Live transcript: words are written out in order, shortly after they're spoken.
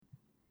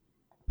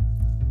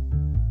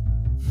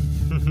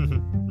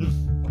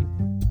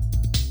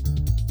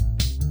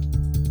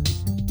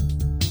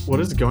What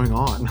is going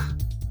on?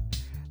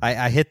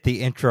 I hit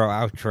the intro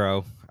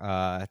outro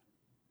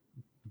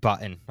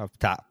button up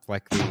top,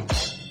 like all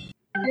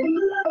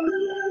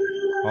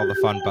the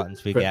fun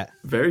buttons we get.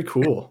 Very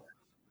cool.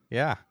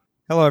 Yeah.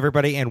 Hello,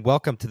 everybody, and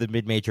welcome to the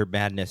Mid-Major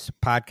Madness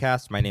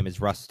podcast. My name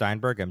is Russ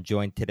Steinberg. I'm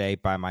joined today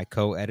by my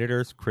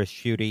co-editors, Chris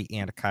Schutte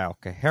and Kyle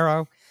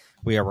Cajero.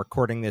 We are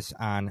recording this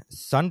on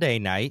Sunday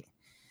night,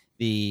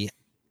 the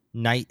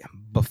night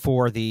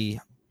before the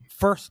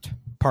first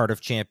part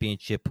of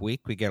championship week.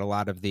 We get a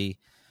lot of the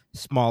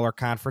smaller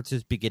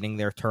conferences beginning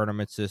their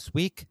tournaments this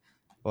week.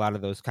 A lot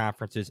of those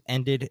conferences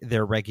ended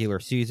their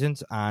regular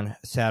seasons on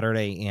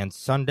Saturday and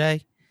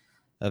Sunday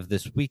of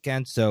this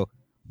weekend, so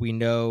we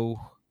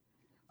know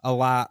a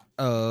lot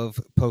of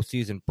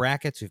postseason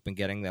brackets. We've been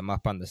getting them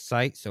up on the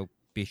site, so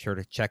be sure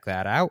to check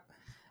that out.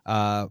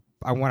 I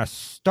want to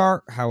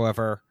start,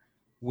 however,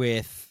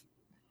 with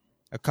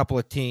a couple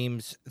of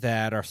teams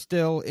that are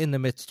still in the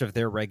midst of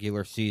their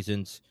regular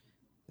seasons,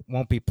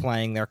 won't be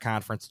playing their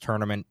conference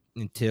tournament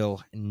until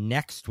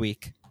next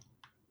week,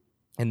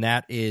 and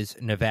that is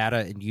Nevada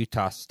and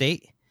Utah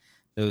State.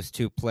 Those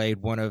two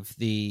played one of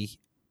the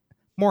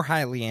more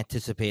highly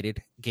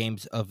anticipated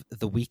games of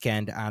the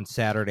weekend on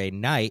Saturday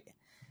night.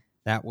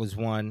 That was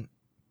one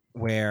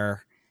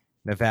where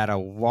Nevada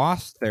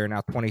lost. They're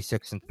now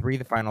 26-3.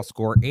 The final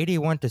score,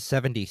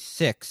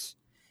 81-76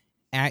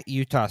 at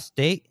Utah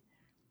State.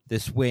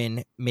 This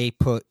win may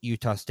put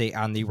Utah State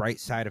on the right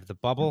side of the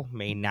bubble,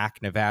 may knock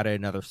Nevada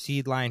another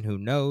seed line, who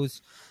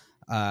knows.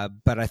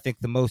 But I think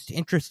the most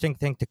interesting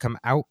thing to come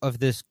out of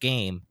this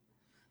game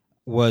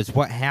was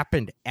what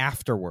happened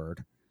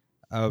afterward.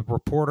 A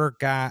reporter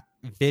got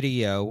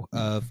video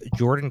of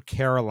Jordan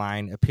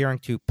Caroline appearing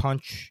to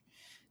punch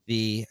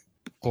the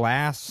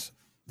glass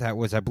that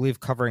was, I believe,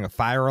 covering a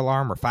fire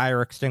alarm or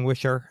fire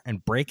extinguisher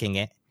and breaking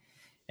it,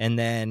 and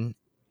then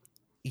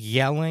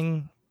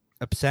yelling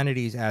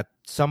obscenities at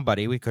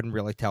somebody. We couldn't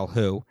really tell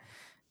who.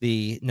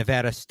 The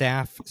Nevada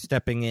staff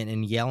stepping in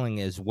and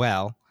yelling as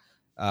well.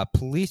 A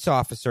police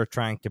officer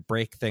trying to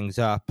break things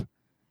up,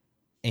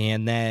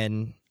 and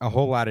then a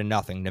whole lot of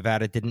nothing.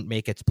 Nevada didn't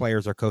make its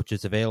players or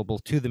coaches available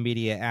to the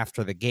media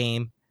after the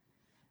game,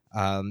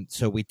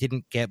 so we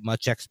didn't get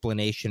much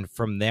explanation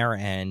from their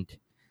end.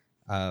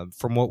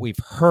 From what we've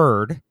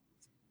heard,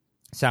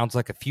 sounds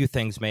like a few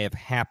things may have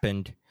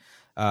happened.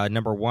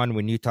 Number one,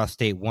 when Utah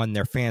State won,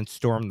 their fans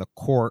stormed the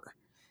court,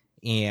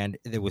 and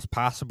it was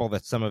possible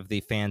that some of the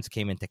fans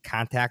came into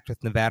contact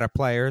with Nevada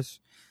players.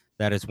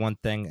 That is one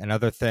thing.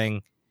 Another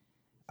thing,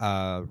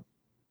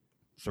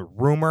 it's a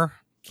rumor,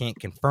 can't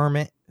confirm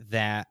it,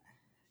 that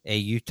a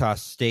Utah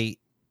State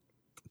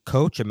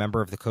coach, a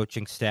member of the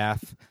coaching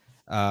staff,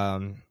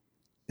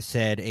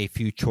 said a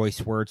few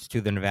choice words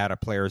to the Nevada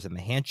players in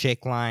the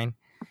handshake line,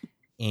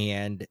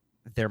 and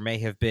there may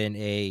have been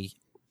a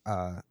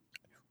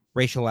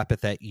racial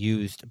epithet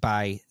used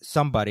by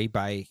somebody,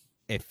 by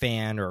a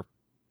fan or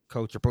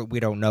coach, or we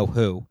don't know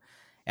who,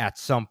 at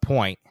some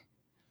point.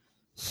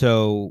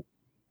 So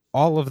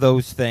all of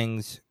those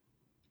things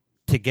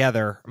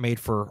together made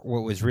for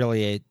what was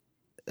really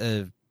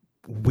a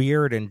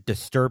weird and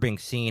disturbing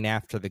scene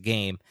after the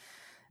game.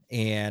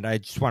 And I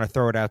just want to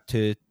throw it out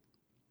to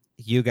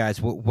you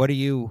guys. What do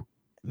you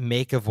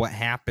make of what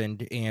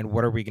happened, and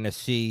what are we going to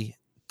see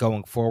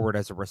going forward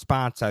as a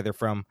response, either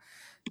from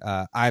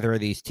either of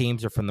these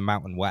teams or from the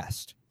Mountain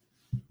West?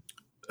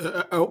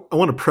 I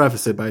want to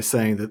preface it by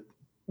saying that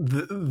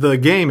the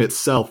game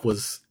itself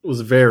was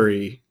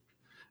very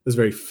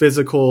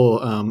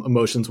physical.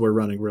 Emotions were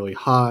running really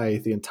high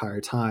the entire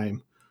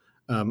time.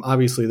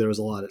 Obviously, there was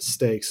a lot at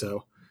stake,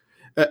 so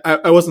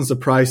I wasn't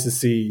surprised to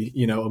see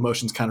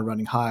emotions kind of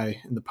running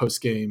high in the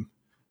post game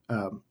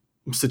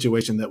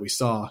situation that we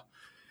saw.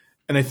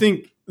 And I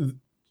think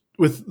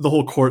with the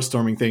whole court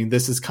storming thing,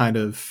 this is kind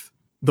of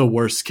the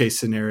worst case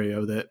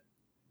scenario that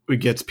we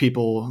get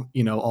people,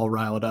 all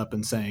riled up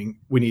and saying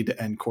we need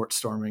to end court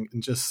storming.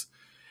 And just,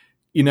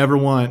 you never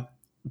want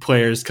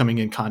players coming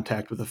in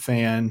contact with a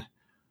fan.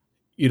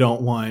 You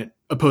don't want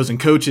opposing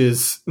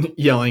coaches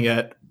yelling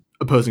at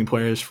opposing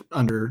players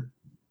under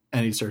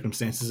any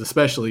circumstances,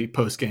 especially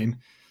post game.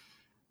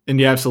 And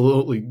you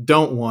absolutely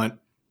don't want,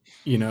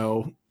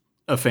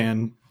 a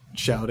fan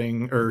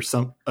shouting or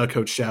a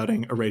coach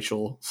shouting a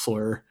racial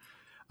slur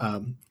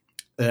at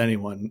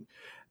anyone.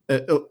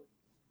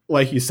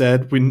 Like you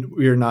said,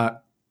 we are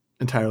not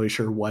entirely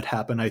sure what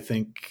happened. I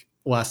think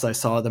last I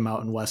saw, the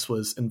Mountain West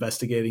was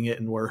investigating it,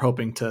 and we're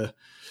hoping to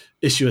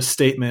issue a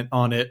statement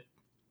on it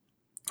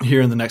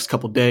here in the next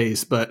couple of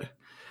days. But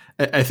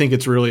I think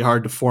it's really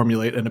hard to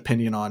formulate an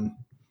opinion on,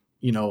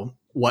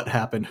 what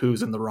happened,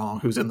 who's in the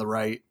wrong, who's in the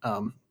right,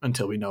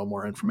 until we know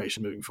more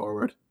information moving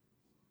forward.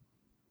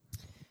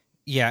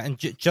 Yeah, and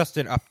just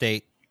an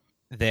update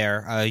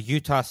there.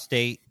 Utah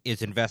State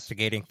is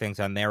investigating things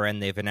on their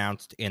end. They've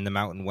announced in the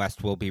Mountain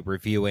West will be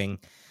reviewing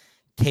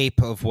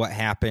tape of what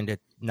happened.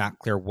 It's not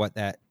clear what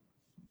that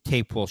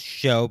tape will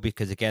show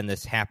because, again,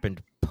 this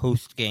happened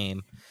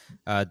post-game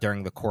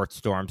during the court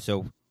storm.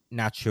 So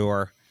not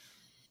sure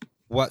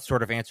what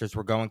sort of answers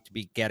we're going to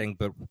be getting,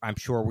 but I'm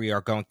sure we are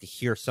going to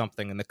hear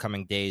something in the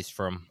coming days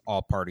from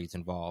all parties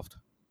involved.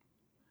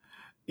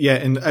 Yeah,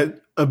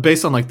 and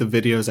based on like the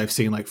videos I've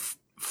seen,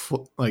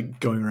 like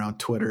going around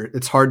Twitter,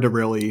 it's hard to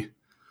really,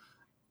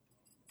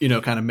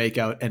 kind of make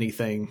out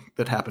anything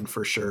that happened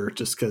for sure,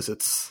 just because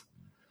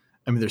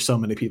there's so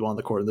many people on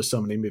the court, there's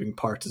so many moving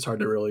parts. It's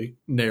hard to really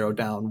narrow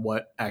down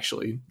what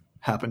actually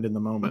happened in the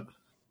moment.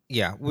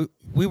 Yeah,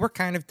 we were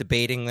kind of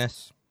debating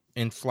this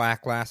in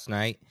Slack last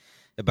night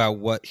about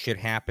what should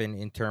happen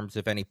in terms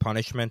of any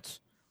punishments.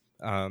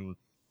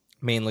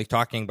 Mainly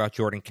talking about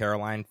Jordan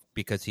Caroline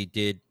because he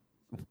did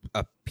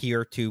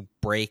appear to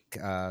break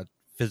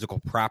physical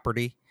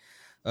property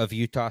of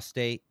Utah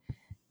State.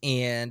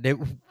 And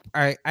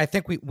I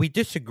think we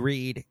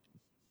disagreed,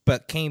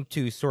 but came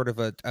to sort of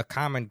a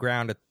common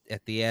ground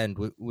at the end,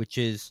 which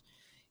is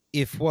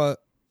if what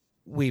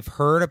we've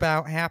heard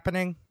about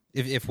happening,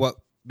 if what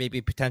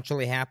maybe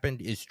potentially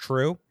happened is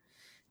true,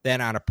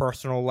 then on a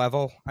personal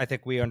level, I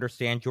think we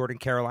understand Jordan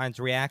Caroline's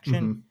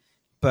reaction. Mm-hmm.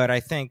 But I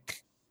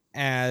think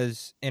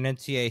as an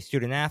NCAA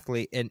student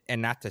athlete,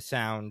 and not to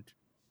sound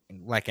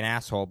like an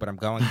asshole, but I'm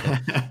going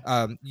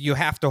to, you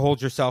have to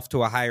hold yourself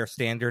to a higher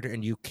standard,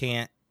 and you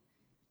can't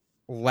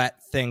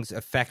let things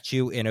affect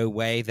you in a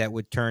way that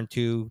would turn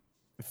to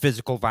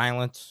physical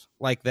violence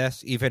like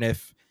this, even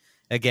if,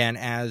 again,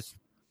 as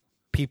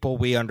people,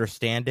 we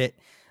understand it.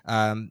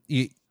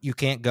 You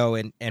can't go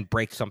and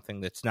break something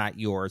that's not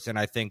yours. And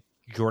I think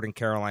Jordan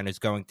Caroline is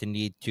going to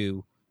need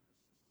to,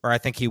 or I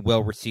think he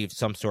will receive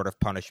some sort of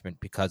punishment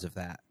because of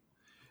that.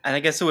 And I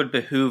guess it would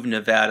behoove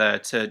Nevada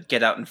to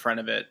get out in front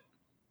of it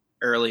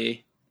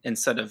early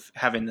instead of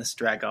having this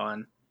drag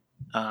on.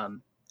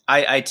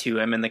 I too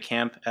am in the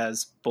camp,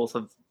 as both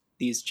of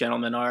these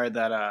gentlemen are,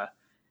 that,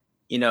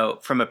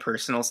 from a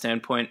personal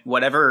standpoint,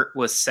 whatever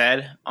was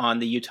said on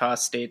the Utah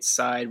State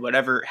side,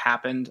 whatever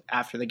happened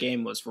after the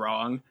game was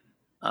wrong,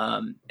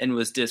 and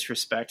was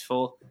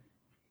disrespectful.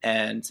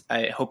 And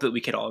I hope that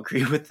we could all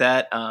agree with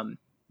that.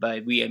 By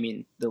we, I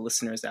mean the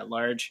listeners at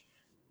large.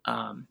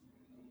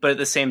 But at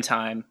the same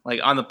time, like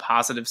on the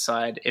positive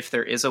side, if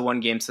there is a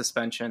 1-game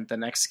suspension, the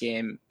next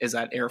game is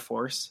at Air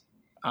Force.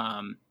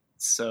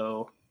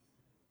 So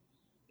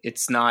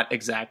it's not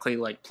exactly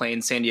like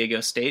playing San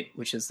Diego State,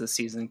 which is the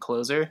season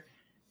closer.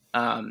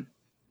 I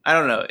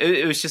don't know.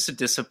 It was just a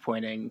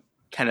disappointing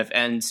kind of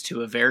end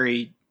to a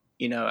very,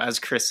 as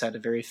Chris said, a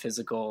very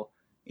physical,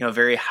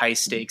 very high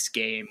stakes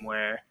game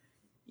where,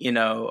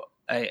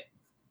 I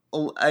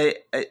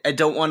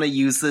don't want to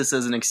use this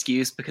as an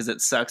excuse because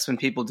it sucks when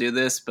people do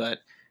this, but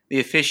the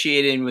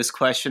officiating was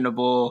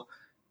questionable.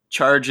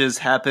 Charges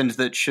happened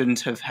that shouldn't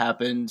have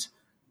happened.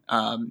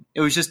 It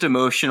was just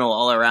emotional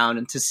all around.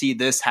 And to see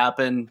this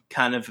happen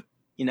kind of,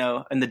 in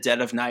the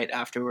dead of night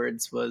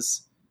afterwards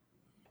was,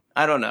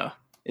 I don't know.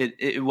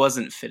 It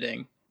wasn't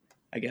fitting,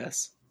 I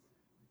guess.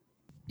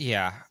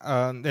 Yeah.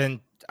 And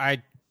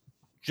I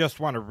just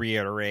want to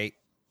reiterate,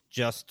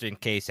 just in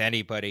case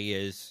anybody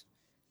is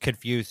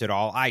confused at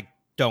all, I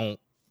don't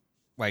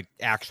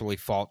actually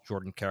fault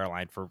Jordan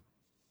Caroline for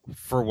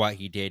what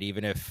he did,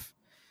 even if,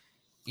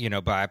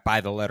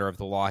 by the letter of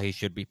the law, he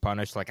should be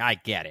punished. I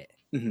get it.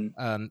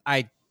 Mm-hmm.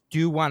 I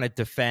do want to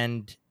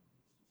defend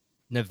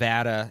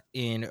Nevada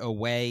in a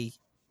way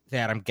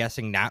that I'm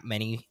guessing not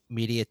many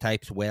media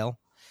types will.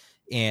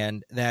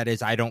 And that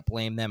is, I don't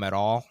blame them at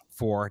all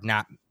for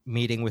not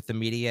meeting with the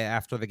media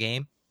after the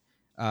game.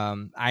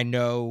 I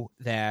know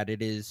that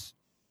it is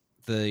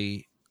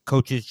the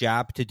coach's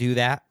job to do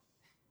that.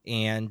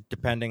 And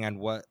depending on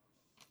what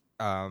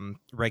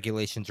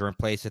regulations are in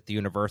place at the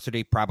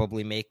university,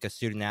 probably make a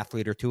student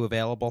athlete or two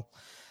available.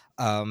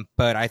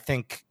 But I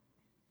think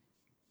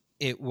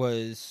it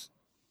was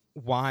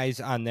wise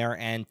on their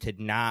end to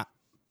not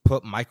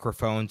put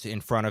microphones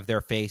in front of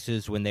their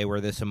faces when they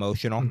were this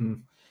emotional.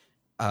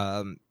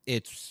 Mm-hmm.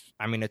 It's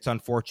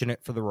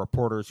unfortunate for the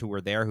reporters who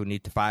were there who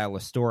need to file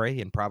a story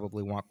and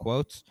probably want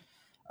quotes.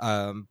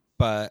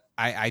 But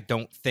I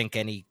don't think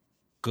any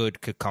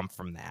good could come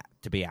from that,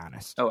 to be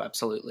honest. Oh,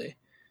 absolutely.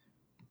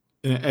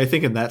 And I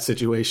think in that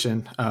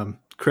situation,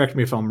 correct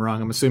me if I'm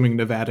wrong, I'm assuming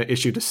Nevada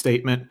issued a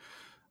statement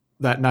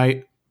that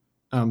night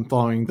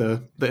following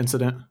the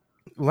incident.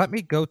 Let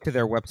me go to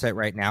their website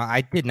right now.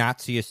 I did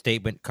not see a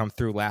statement come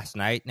through last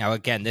night. Now,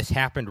 again, this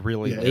happened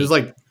really late. It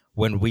was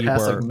when we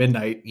were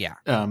midnight. Yeah.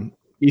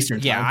 Eastern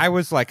time. Yeah, I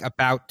was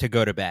about to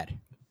go to bed,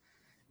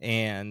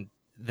 and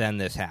then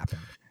this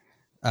happened.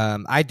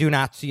 I do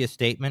not see a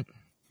statement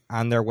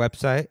on their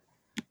website.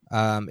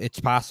 It's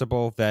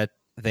possible that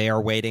they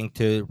are waiting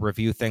to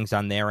review things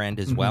on their end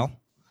as well,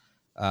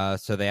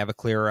 so they have a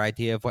clearer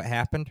idea of what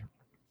happened.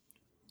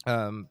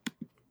 Kyle,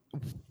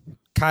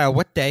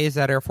 what day is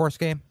that Air Force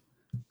game?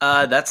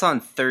 That's on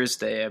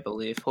Thursday, I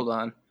believe. Hold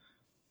on.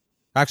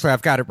 Actually,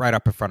 I've got it right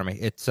up in front of me.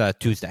 It's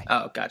Tuesday.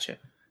 Oh, gotcha.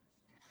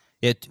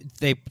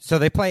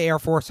 They play Air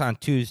Force on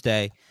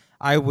Tuesday.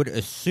 I would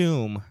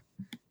assume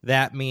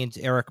that means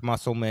Eric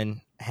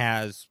Musselman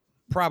has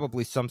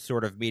probably some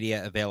sort of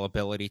media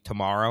availability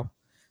tomorrow.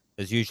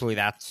 because usually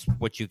that's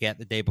what you get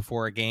the day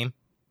before a game.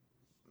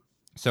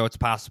 So it's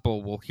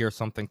possible we'll hear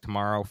something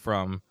tomorrow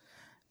from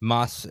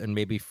Muss and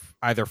maybe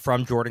either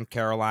from Jordan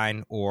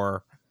Caroline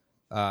or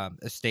a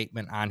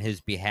statement on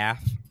his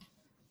behalf.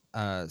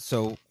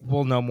 So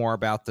we'll know more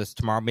about this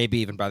tomorrow, maybe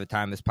even by the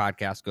time this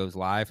podcast goes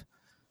live.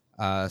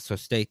 So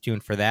stay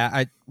tuned for that.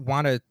 I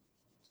want to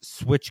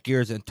switch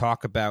gears and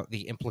talk about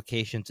the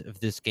implications of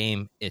this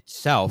game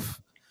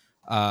itself,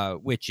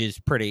 which is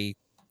pretty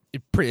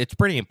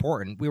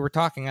important. We were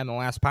talking on the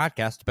last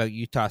podcast about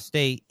Utah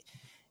State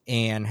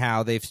and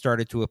how they've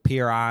started to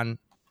appear on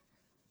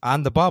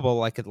the bubble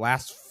like it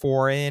last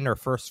 4 in or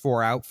first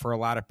 4 out for a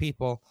lot of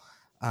people.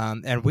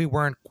 And we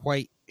weren't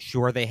quite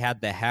sure they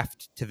had the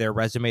heft to their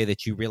resume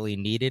that you really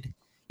needed,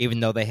 even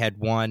though they had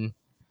won,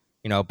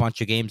 a bunch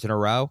of games in a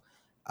row.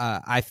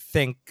 I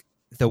think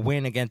the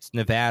win against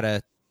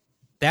Nevada,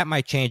 that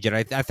might change it.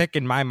 I think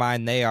in my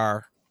mind, they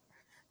are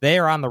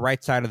on the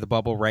right side of the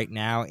bubble right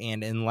now.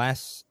 And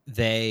unless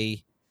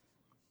they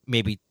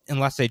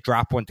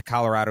drop one to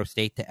Colorado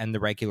State to end the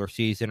regular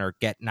season or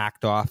get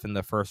knocked off in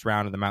the first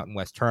round of the Mountain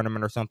West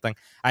tournament or something,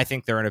 I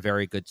think they're in a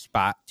very good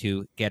spot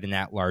to get in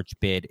that large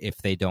bid if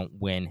they don't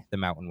win the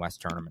Mountain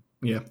West tournament.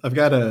 Yeah, I've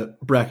got a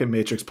bracket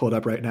matrix pulled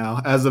up right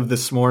now. As of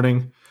this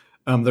morning,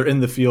 they're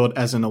in the field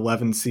as an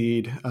 11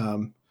 seed.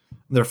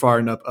 They're far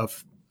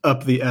enough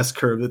up the S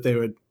curve that they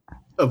would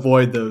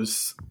avoid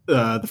those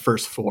the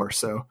first 4.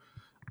 So,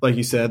 like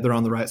you said, they're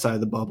on the right side of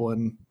the bubble,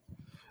 and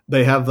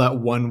they have that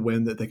one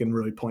win that they can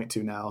really point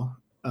to now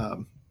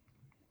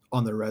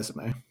on their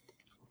resume.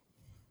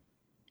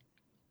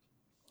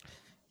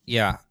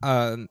 Yeah.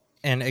 And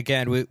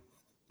again,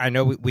 I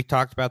know we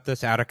talked about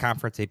this out of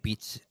conference. They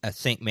beat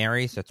St.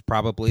 Mary's. That's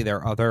probably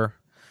their other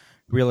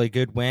really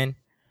good win,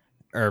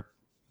 or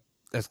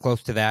as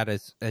close to that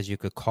as you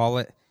could call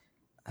it.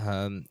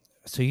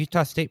 So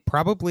Utah State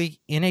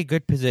probably in a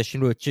good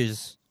position, which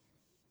is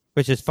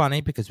funny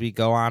because we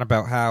go on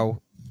about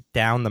how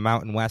down the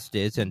Mountain West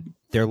is, and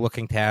they're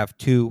looking to have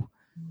 2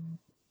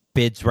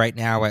 bids right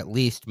now, at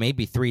least,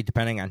 maybe 3,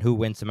 depending on who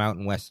wins the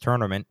Mountain West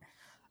tournament.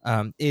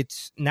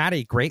 It's not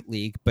a great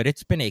league, but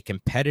it's been a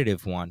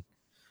competitive one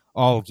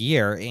all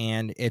year,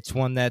 and it's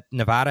one that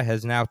Nevada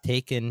has now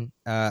taken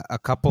a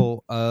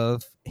couple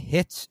of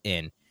hits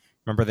in.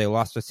 Remember, they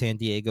lost to San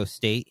Diego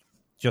State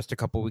just a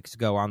couple weeks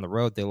ago on the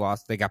road.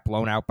 They got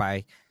blown out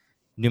by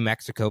New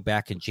Mexico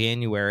back in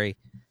January.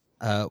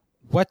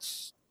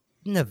 What's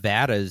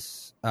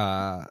Nevada's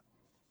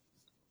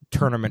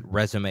tournament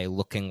resume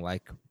looking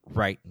like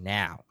right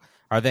now?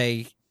 Have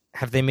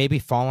they maybe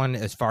fallen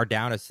as far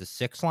down as the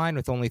 6th line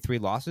with only 3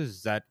 losses?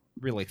 Is that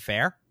really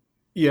fair?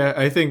 Yeah,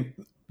 I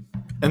think,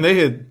 and they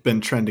had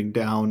been trending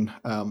down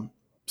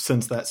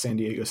since that San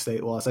Diego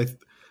State loss.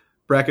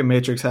 Bracket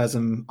Matrix has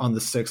them on the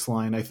 6th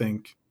line. I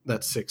think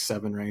that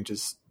 6-7 range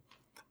is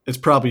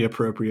probably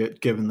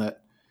appropriate, given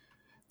that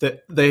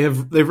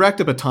they've racked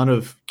up a ton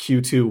of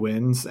Q2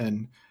 wins,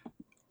 and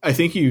I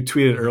think you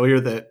tweeted earlier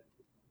that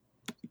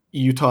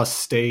Utah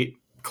State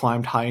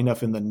climbed high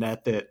enough in the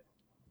net that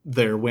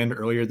their win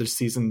earlier this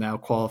season now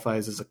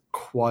qualifies as a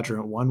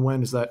quadrant 1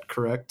 win. Is that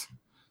correct?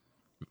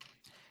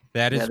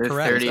 That is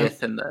correct.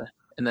 30th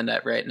in the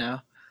net right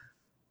now.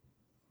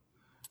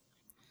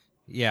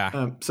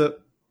 Yeah. So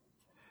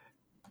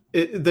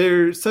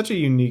they're such a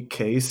unique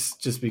case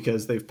just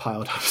because they've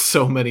piled up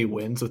so many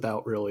wins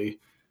without really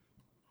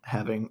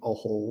having a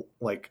whole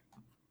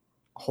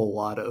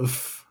lot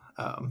of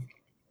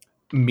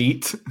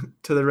meat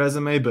to the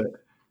resume. But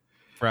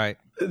right,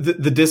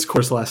 the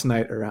discourse last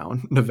night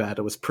around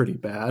Nevada was pretty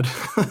bad.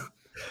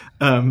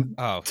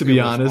 To be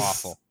honest,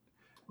 awful.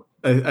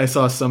 I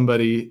saw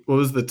somebody. What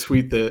was the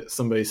tweet that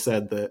somebody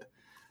said that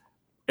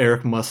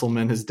Eric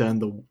Musselman has done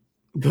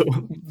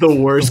the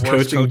worst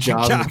coaching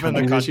job in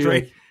the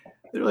country?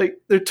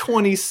 They're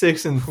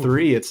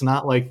 26-3. It's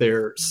not like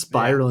they're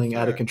spiraling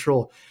out of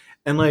control.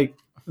 And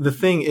the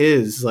thing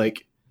is,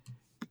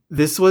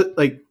 this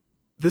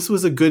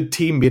was a good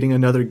team beating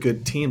another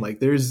good team.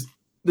 There's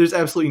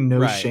absolutely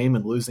no shame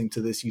in losing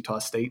to this Utah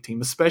State team,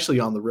 especially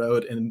on the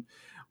road in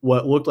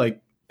what looked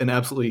like an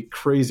absolutely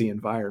crazy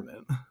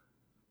environment.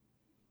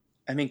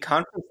 I mean,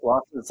 conference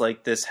losses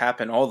like this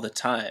happen all the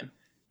time.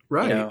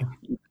 Right.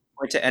 You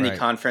point to any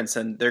conference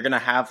and they're going to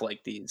have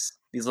these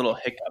little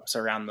hiccups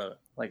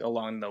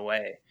along the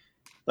way.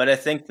 But I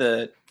think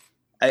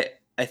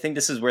I think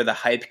this is where the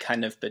hype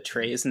kind of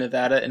betrays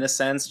Nevada in a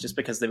sense, just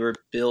because they were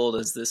billed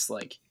as this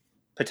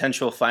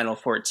potential Final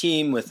Four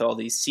team with all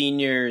these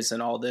seniors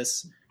and all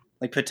this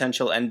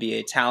potential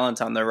NBA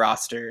talent on their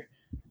roster.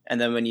 And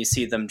then when you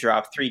see them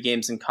drop 3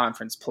 games in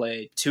conference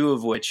play, 2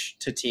 of which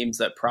to teams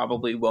that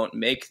probably won't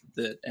make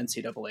the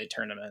NCAA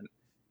tournament,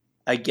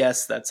 I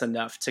guess that's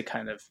enough to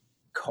kind of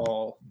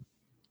call,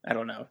 I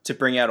don't know, to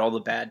bring out all the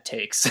bad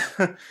takes.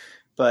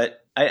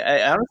 But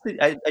I honestly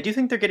do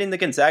think they're getting the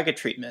Gonzaga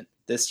treatment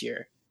this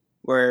year,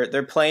 where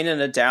they're playing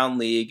in a down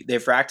league.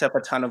 They've racked up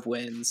a ton of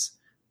wins,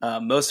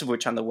 most of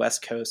which on the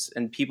West Coast,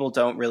 and people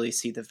don't really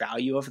see the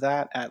value of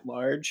that at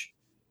large.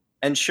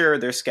 And sure,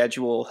 their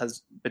schedule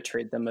has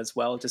betrayed them as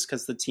well, just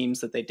because the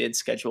teams that they did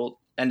schedule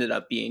ended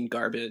up being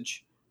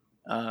garbage.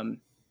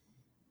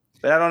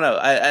 But I don't know.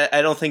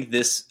 I don't think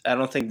this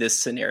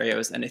scenario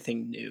is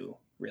anything new,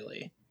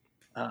 really,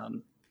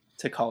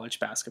 to college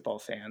basketball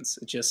fans.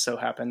 It just so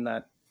happened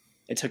that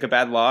it took a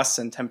bad loss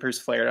and tempers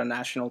flared on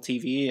national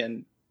TV,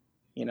 and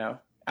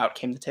out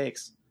came the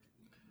takes.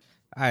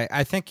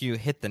 I think you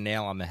hit the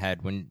nail on the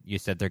head when you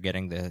said they're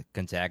getting the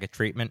Gonzaga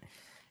treatment.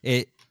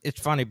 It's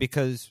funny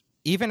because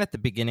even at the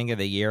beginning of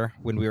the year,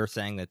 when we were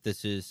saying that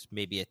this is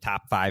maybe a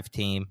top 5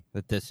 team,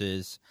 that this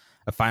is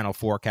a Final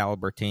Four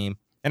caliber team,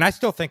 and I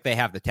still think they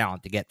have the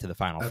talent to get to the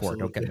Final Four,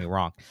 don't get me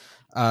wrong.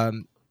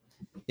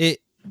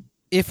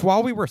 If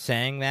while we were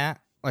saying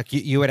that, like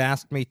you had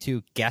asked me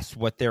to guess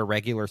what their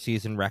regular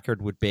season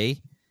record would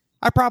be,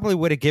 I probably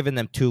would have given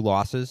them 2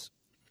 losses.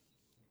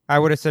 I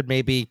would have said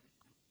maybe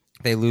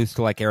they lose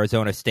to like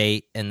Arizona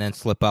State and then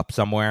slip up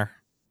somewhere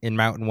in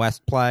Mountain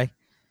West play.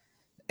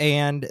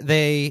 And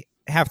they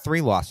have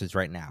 3 losses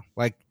right now.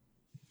 Like,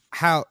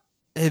 how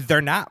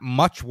they're not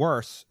much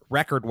worse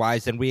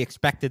record-wise than we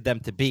expected them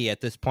to be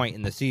at this point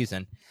in the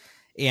season.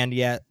 And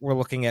yet we're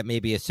looking at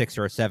maybe a 6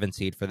 or a 7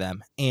 seed for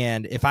them.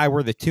 And if I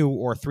were the 2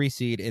 or 3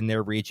 seed in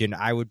their region,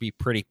 I would be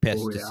pretty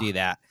pissed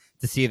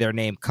to see their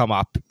name come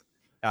up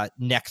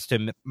next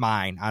to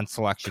mine on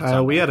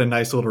selection. We had a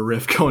nice little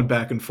riff going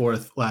back and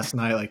forth last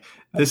night. Like,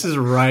 this is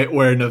right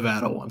where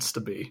Nevada wants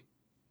to be.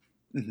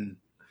 Mm-hmm.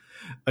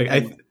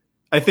 Like,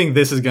 I think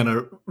this is going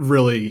to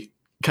really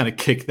kind of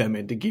kick them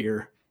into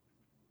gear.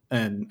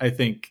 And I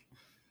think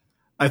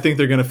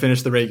they're going to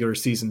finish the regular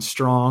season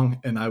strong.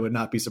 And I would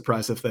not be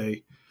surprised if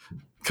they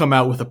come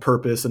out with a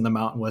purpose in the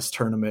Mountain West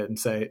tournament and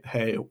say,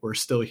 hey, we're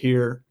still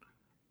here.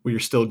 We are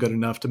still good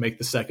enough to make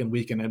the second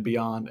weekend and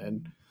beyond.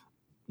 And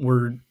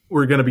we're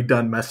going to be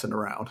done messing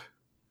around.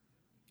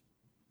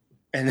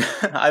 And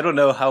I don't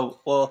know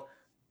how well.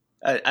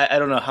 I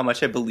don't know how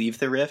much I believe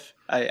the riff.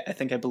 I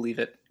think I believe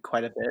it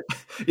quite a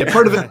bit. Yeah,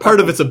 part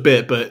of it's a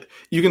bit, but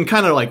you can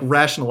kind of like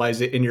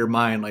rationalize it in your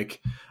mind.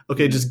 Like,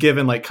 okay, just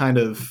given like kind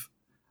of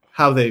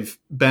how they've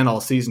been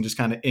all season, just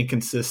kind of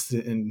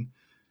inconsistent, and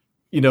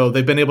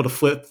they've been able to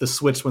flip the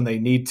switch when they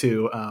need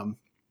to,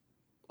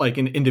 like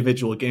in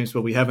individual games,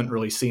 but we haven't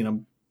really seen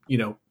them,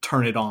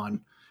 turn it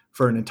on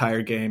for an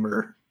entire game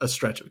or a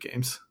stretch of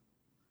games.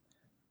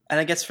 And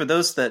I guess for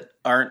those that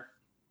aren't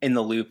in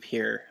the loop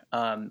here,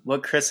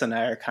 what Chris and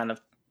I are kind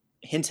of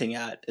hinting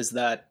at is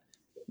that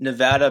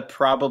Nevada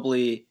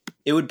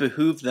it would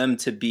behoove them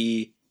to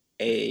be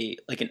an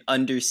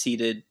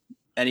underseeded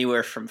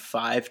anywhere from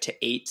 5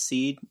 to 8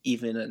 seed,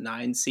 even a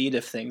 9 seed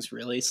if things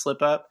really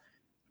slip up,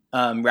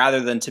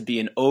 rather than to be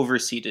an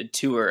overseeded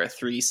 2 or a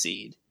 3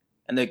 seed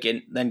and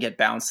then get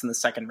bounced in the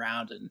second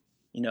round. And,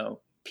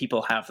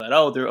 people have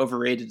that, they're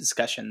overrated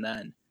discussion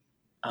then.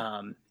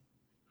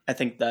 I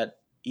think that,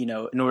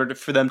 in order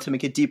for them to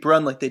make a deep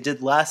run like they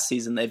did last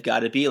season, they've got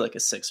to be like a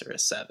 6 or a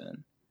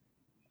 7.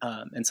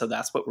 And so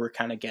that's what we're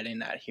kind of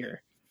getting at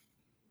here.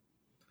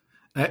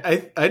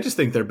 I just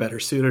think they're better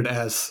suited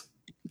as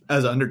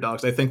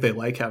underdogs. I think they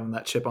like having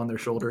that chip on their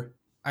shoulder.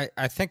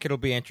 I think it'll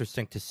be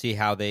interesting to see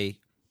how they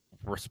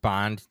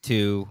respond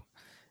to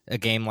a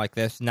game like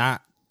this.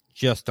 Not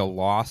just a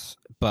loss,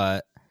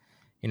 but,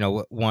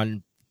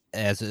 one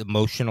as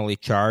emotionally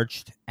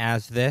charged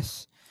as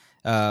this.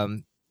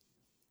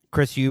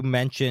 Chris, you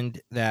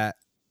mentioned that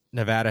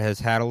Nevada has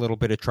had a little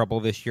bit of trouble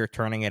this year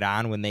turning it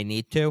on when they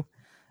need to,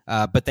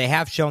 but they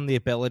have shown the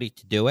ability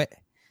to do it.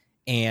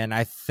 And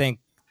I think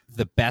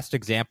the best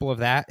example of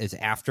that is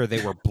after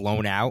they were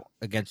blown out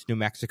against New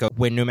Mexico,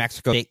 when New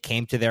Mexico State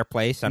came to their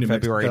place on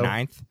February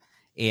 9th,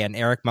 and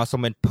Eric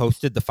Musselman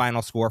posted the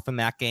final score from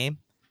that game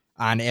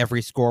on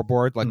every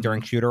scoreboard, like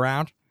during shoot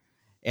around.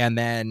 And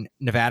then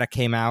Nevada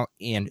came out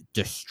and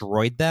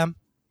destroyed them.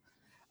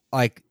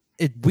 Like,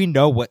 we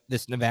know what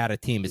this Nevada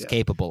team is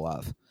capable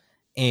of.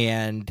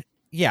 And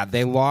yeah,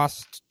 they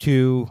lost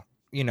to,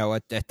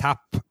 a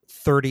top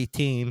 30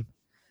 team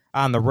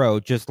on the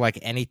road, just like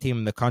any team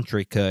in the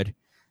country could.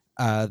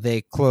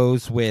 They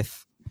close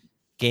with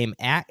game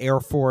at Air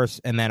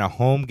Force and then a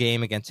home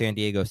game against San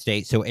Diego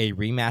State. So a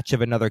rematch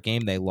of another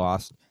game they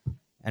lost.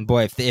 And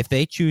boy, if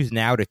they choose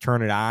now to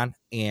turn it on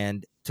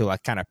and to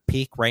like kind of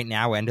peak right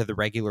now, end of the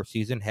regular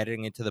season,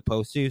 heading into the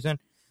postseason,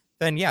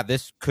 then yeah,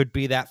 this could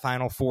be that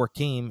Final Four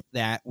team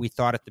that we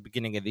thought at the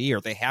beginning of the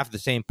year. They have the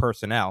same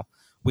personnel.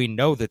 We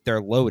know that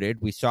they're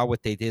loaded. We saw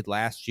what they did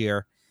last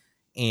year,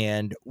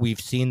 and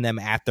we've seen them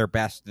at their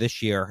best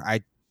this year.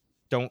 I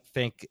don't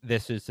think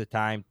this is the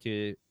time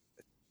to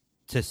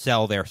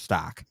sell their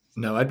stock.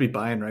 No, I'd be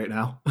buying right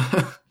now.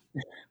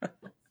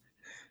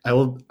 I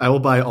will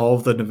buy all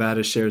of the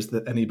Nevada shares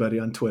that anybody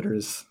on Twitter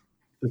is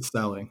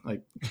selling.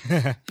 Like,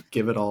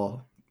 give it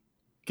all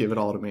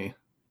to me.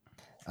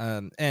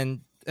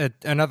 And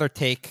another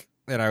take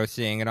that I was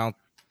seeing, and I'll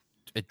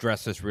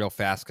address this real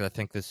fast because I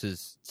think this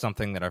is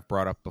something that I've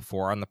brought up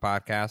before on the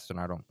podcast, and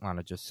I don't want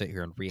to just sit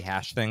here and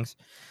rehash things.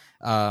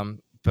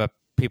 But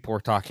people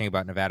were talking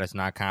about Nevada's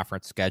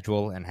non-conference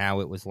schedule and how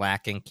it was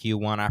lacking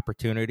Q1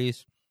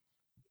 opportunities.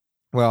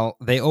 Well,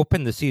 they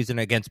opened the season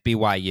against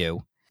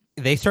BYU.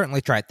 They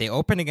certainly tried. They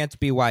opened against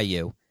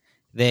BYU.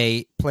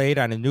 They played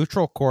on a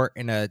neutral court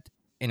in an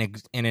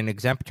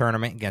exempt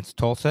tournament against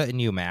Tulsa and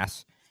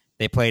UMass.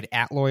 They played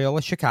at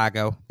Loyola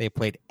Chicago. They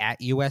played at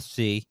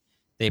USC.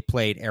 They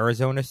played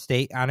Arizona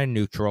State on a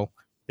neutral.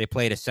 They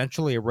played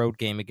essentially a road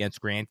game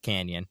against Grand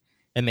Canyon,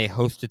 and they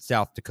hosted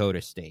South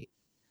Dakota State.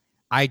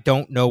 I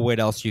don't know what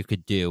else you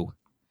could do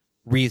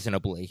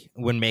reasonably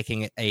when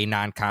making a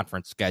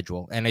non-conference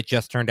schedule, and it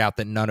just turned out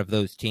that none of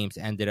those teams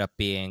ended up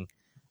being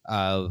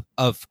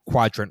of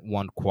quadrant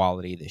 1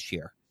 quality this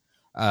year.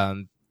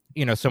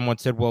 Someone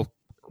said, well,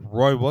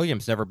 Roy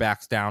Williams never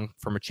backs down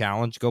from a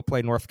challenge. Go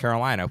play North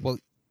Carolina. Well,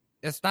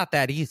 it's not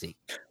that easy.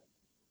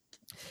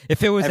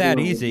 If it was that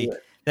easy,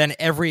 then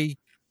every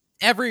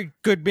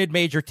good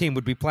mid-major team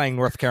would be playing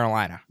North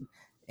Carolina.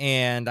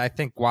 And I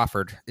think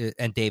Wofford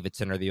and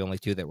Davidson are the only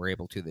two that were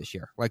able to this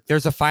year. Like,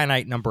 there's a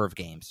finite number of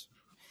games.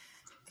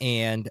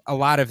 And a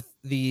lot of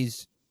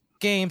these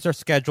games are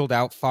scheduled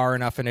out far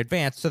enough in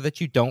advance so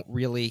that you don't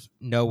really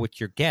know what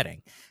you're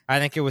getting. I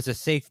think it was a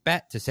safe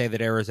bet to say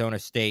that Arizona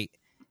State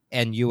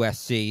and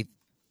USC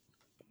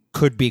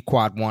could be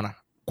quad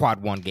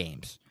one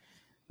games.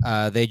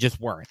 They just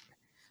weren't.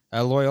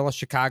 Loyola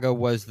Chicago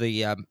was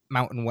the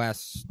Mountain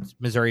West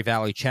Missouri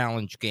Valley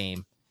Challenge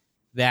game.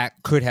 That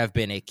could have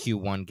been a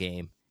Q1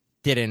 game.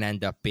 Didn't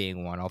end up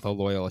being one, although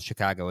Loyola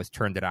Chicago has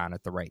turned it on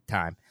at the right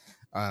time.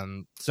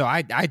 So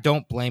I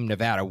don't blame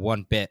Nevada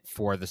one bit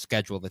for the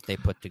schedule that they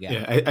put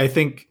together. Yeah, I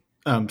think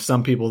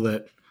some people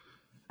that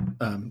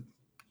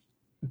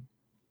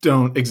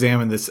don't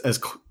examine this as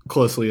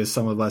closely as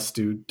some of us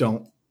do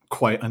don't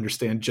quite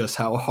understand just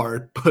how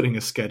hard putting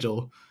a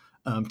schedule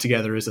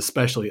together is,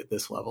 especially at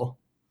this level.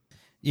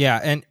 Yeah,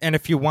 and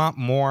if you want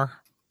more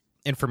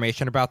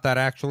information about that,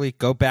 actually,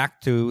 go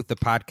back to the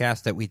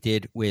podcast that we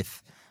did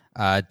with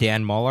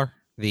Dan Mueller,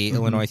 the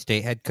Illinois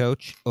State head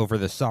coach, over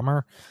the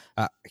summer.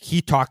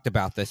 He talked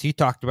about this. He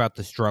talked about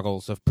the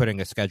struggles of putting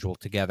a schedule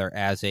together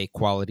as a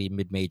quality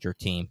mid-major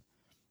team.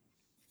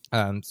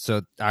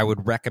 So I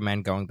would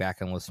recommend going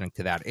back and listening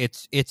to that.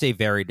 It's a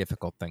very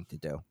difficult thing to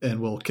do, and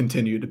will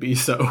continue to be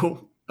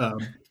so.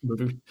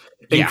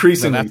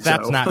 Increasingly,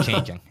 that's not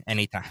changing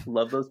anytime.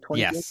 Love those 20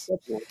 yes. game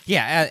schedules.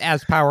 Yeah,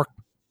 as power.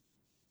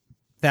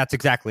 That's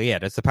exactly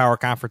it. As the power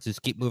conferences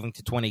keep moving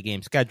to 20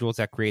 game schedules,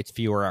 that creates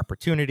fewer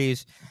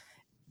opportunities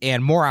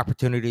and more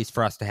opportunities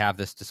for us to have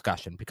this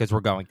discussion, because we're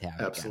going to have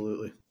it.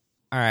 Absolutely. Again.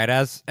 All right.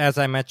 As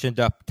I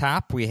mentioned up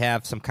top, we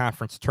have some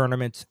conference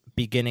tournaments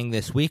beginning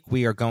this week.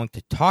 We are going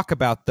to talk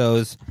about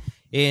those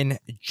in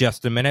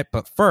just a minute.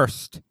 But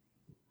first,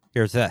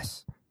 here's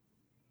this.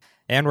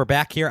 And we're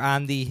back here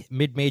on the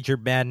Mid-Major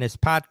Madness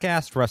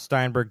podcast. Russ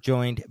Steinberg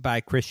joined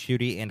by Chris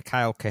Schutte and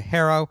Kyle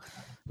Cajero.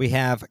 We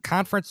have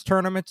conference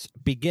tournaments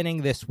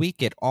beginning this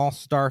week. It all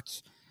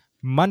starts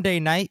Monday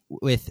night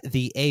with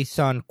the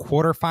ASUN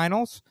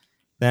quarterfinals.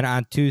 Then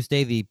on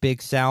Tuesday, the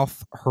Big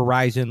South,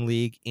 Horizon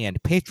League,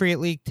 and Patriot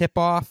League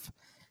tip-off.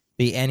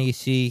 The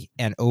NEC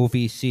and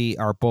OVC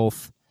are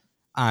both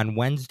on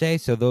Wednesday,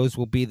 so those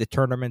will be the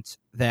tournaments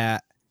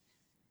that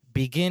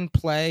begin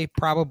play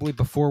probably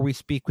before we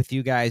speak with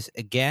you guys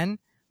again.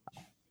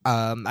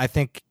 I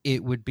think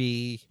it would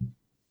be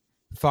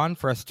fun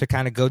for us to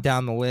kind of go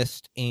down the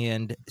list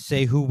and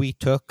say who we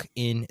took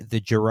in the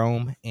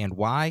Jerome and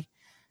why.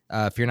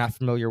 If you're not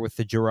familiar with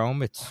the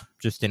Jerome, it's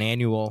just an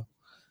annual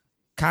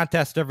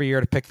contest every year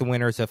to pick the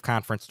winners of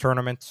conference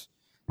tournaments.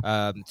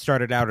 It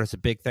started out as a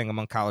big thing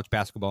among college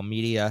basketball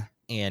media,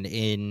 and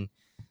in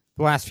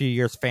the last few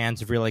years, fans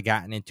have really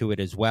gotten into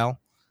it as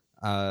well,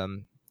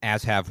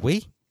 as have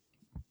we.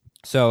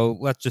 So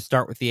let's just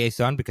start with the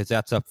ASUN because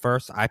that's up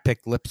first. I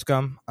picked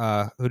Lipscomb.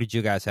 Who did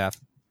you guys have?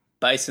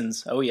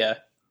 Bisons. Oh, yeah.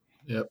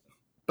 Yep.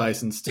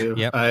 Bisons, too.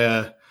 Yep.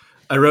 I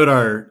wrote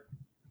our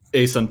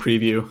ASUN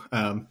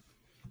preview.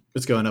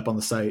 It's going up on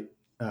the site.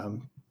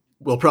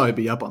 Will probably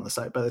be up on the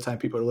site by the time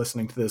people are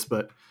listening to this,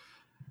 but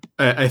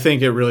I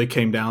think it really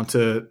came down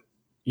to,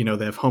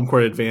 they have home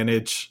court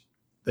advantage.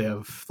 They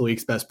have the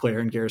league's best player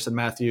in Garrison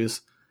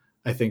Matthews.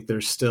 I think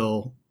they're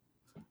still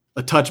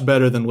a touch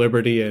better than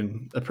Liberty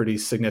and a pretty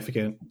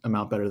significant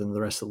amount better than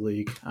the rest of the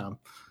league.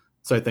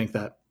 So I think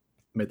that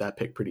made that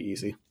pick pretty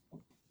easy.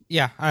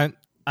 Yeah,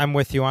 I'm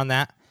with you on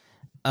that.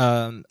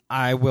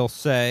 I will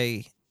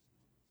say,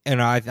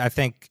 I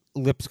think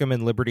Lipscomb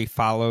and Liberty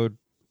followed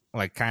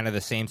like kind of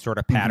the same sort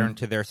of pattern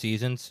to their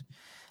seasons.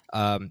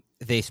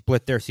 They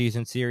split their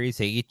season series.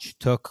 They each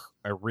took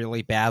a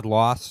really bad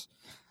loss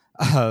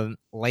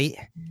late.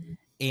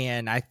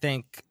 And I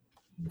think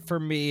for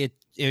me,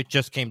 it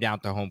just came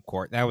down to home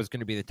court. That was going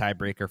to be the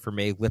tiebreaker for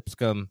me.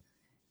 Lipscomb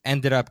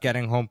ended up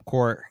getting home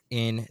court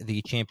in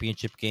the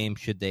championship game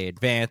should they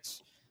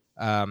advance.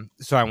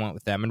 So I went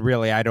with them. And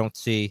really, I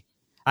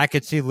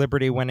could see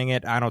Liberty winning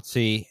it. I don't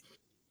see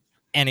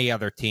any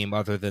other team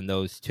other than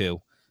those two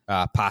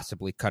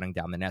possibly cutting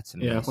down the nets.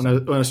 When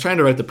I was trying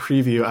to write the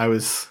preview,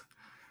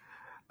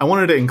 I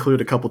wanted to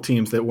include a couple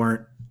teams that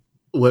weren't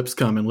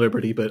Lipscomb and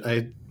Liberty, but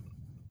I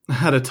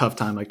had a tough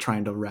time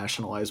trying to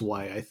rationalize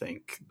why I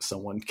think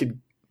someone could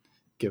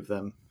give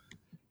them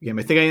a game.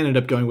 I think I ended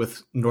up going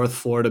with North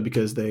Florida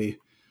because they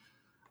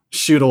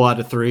shoot a lot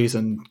of threes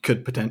and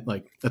could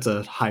that's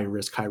a high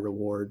risk, high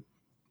reward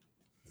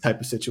type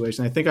of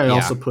situation. I think I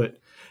also put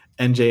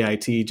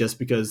NJIT just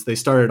because they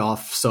started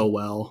off so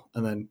well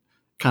and then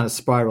kind of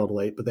spiraled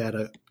late, but they had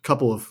a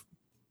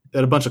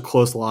bunch of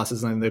close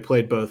losses, and they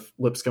played both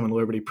Lipscomb and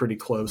Liberty pretty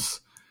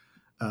close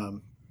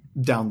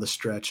down the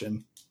stretch.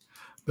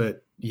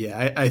 But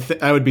yeah,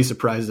 I would be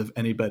surprised if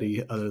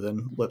anybody other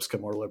than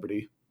Lipscomb or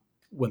Liberty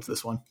wins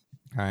this one.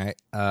 All right,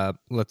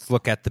 let's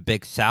look at the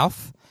Big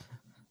South.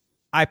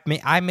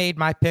 I made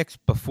my picks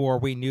before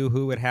we knew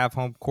who would have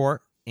home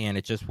court, and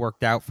it just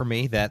worked out for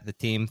me that the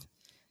team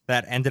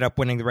that ended up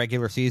winning the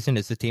regular season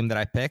is the team that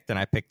I picked, and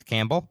I picked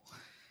Campbell.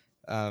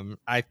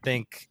 I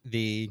think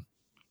the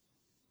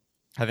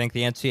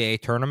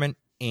NCAA tournament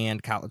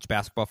and college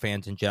basketball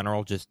fans in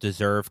general just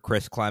deserve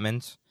Chris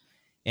Clemens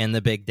in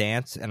the big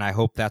dance, and I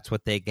hope that's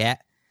what they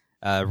get.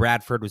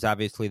 Radford was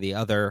obviously the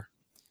other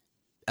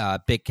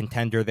big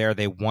contender there.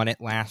 They won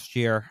it last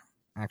year,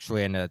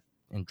 actually in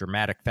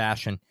dramatic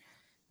fashion.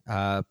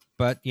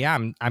 But yeah,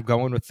 I'm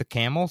going with the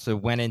Camels. So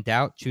when in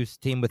doubt, choose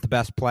the team with the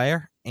best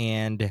player,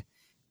 and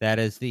that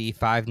is the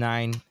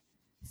 5'9",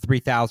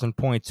 3,000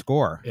 point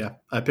score. Yeah,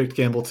 I picked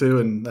Campbell too,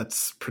 and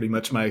that's pretty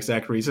much my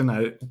exact reason.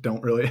 I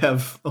don't really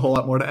have a whole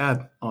lot more to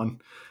add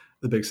on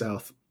the Big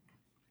South.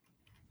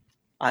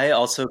 I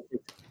also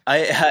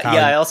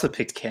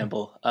picked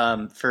Campbell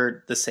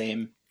for the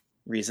same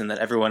reason that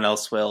everyone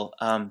else will.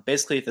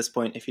 Basically, at this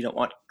point, if you don't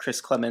want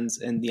Chris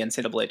Clemens in the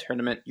NCAA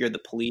tournament, you're the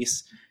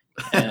police.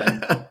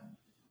 And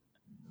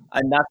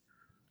I'm not.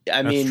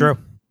 I mean, true.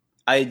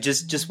 I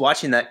just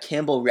watching that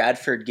Campbell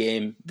Radford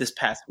game this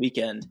past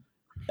weekend.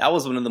 That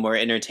was one of the more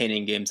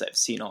entertaining games I've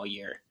seen all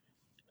year.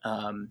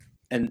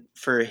 And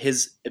for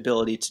his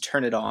ability to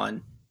turn it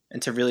on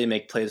and to really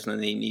make plays when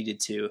they needed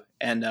to.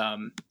 And,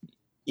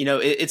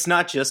 it's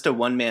not just a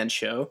one-man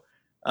show.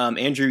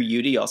 Andrew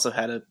Udy also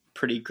had a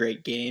pretty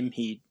great game.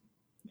 He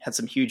had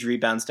some huge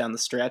rebounds down the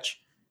stretch.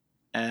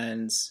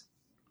 And,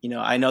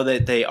 I know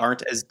that they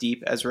aren't as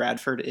deep as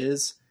Radford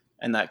is,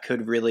 and that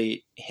could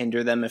really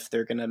hinder them if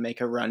they're going to make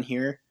a run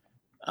here.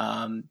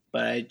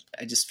 But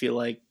I just feel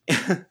like,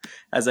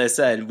 as I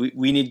said,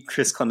 we need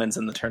Chris Clemens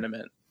in the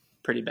tournament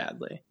pretty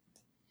badly.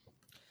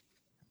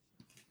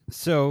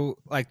 So,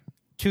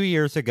 2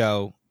 years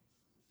ago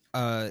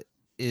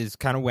is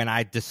kind of when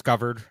I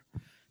discovered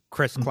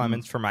Chris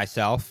Clemens for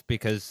myself,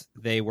 because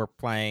they were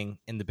playing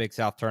in the Big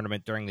South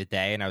tournament during the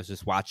day, and I was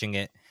just watching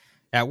it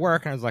at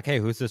work, and I was like, hey,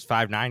 who's this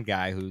 5'9"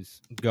 guy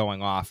who's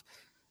going off?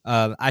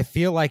 I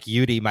feel like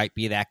Udy might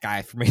be that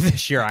guy for me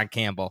this year on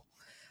Campbell.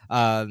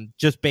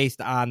 Just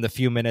based on the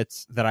few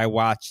minutes that I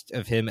watched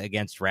of him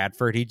against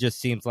Radford, he just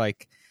seems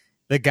like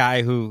the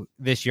guy who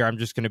this year I'm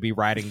just going to be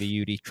riding the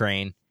Udy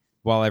train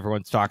while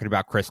everyone's talking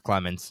about Chris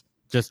Clemens.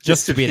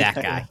 Just to be that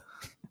guy.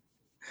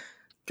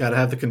 Got to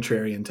have the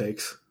contrarian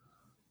takes.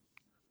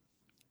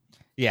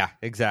 Yeah,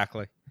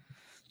 exactly.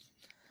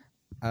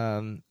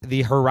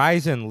 The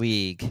Horizon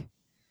League,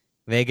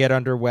 they get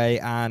underway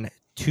on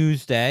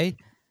Tuesday.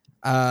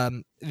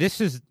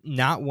 This is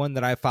not one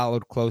that I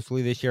followed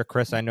closely this year,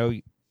 Chris. I know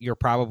you're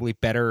probably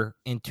better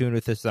in tune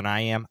with this than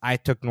I am. I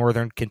took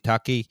Northern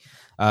Kentucky,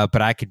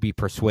 but I could be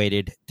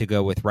persuaded to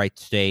go with Wright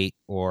State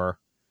or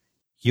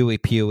Huey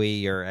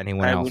Pewee or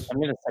anyone else. I'm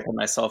going to second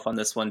myself on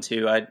this one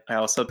too. I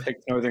also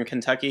picked Northern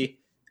Kentucky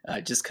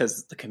just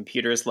because the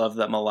computers love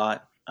them a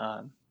lot.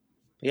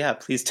 Yeah,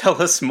 please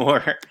tell us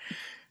more.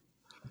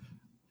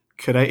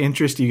 Could I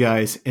interest you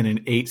guys in an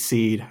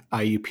 8-seed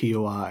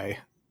IUPUI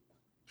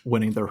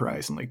winning the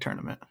Horizon League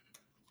tournament?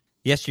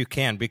 Yes, you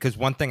can, because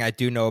one thing I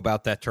do know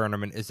about that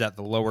tournament is that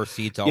the lower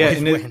seeds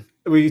always win.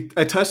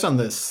 I touched on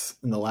this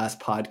in the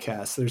last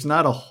podcast. There's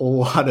not a whole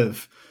lot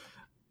of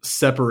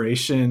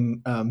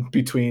separation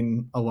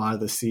between a lot of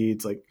the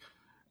seeds. Like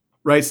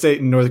Wright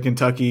State and Northern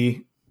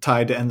Kentucky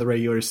tied to end the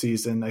regular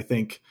season. I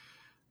think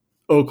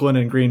Oakland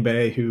and Green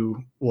Bay,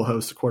 who will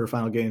host the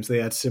quarterfinal games, they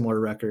had similar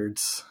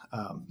records.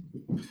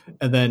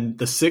 And then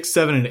the 6,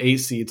 7, and 8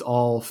 seeds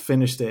all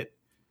finished at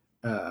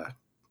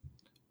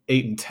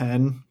 8 and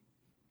 10.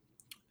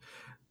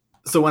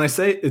 So when I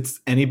say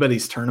it's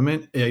anybody's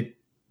tournament, it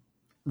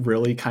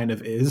really kind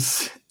of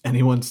is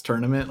anyone's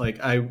tournament. Like,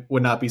 I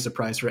would not be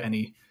surprised for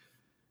any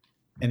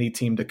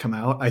team to come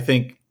out. I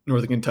think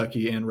Northern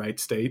Kentucky and Wright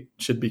State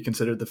should be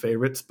considered the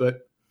favorites,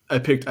 but I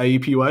picked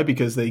IUPUI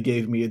because they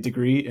gave me a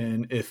degree,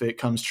 and if it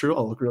comes true,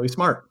 I'll look really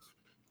smart.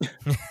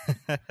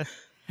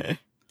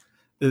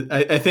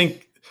 I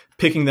think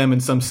picking them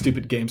in some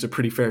stupid game's a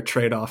pretty fair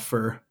trade-off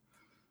for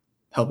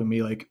helping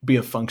me be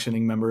a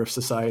functioning member of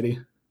society.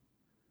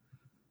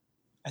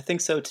 I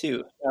think so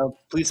too.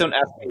 Please don't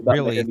ask me about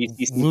really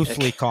WCC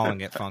loosely pick.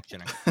 calling it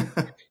functioning.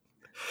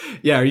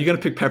 Yeah, are you going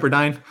to pick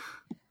Pepperdine?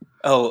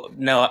 Oh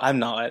no, I'm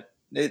not.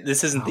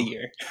 This isn't the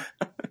year.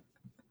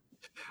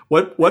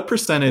 What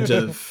percentage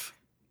of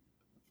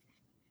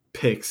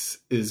picks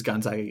is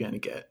Gonzaga going to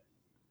get?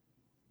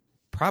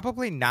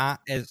 Probably not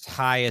as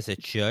high as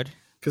it should.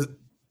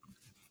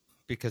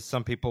 because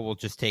some people will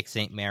just take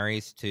St.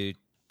 Mary's to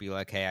be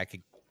like, hey, I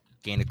could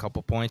gain a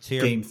couple points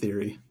here. Game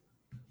theory.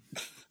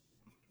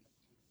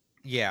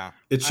 Yeah.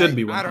 It should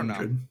be 100. I don't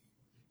know.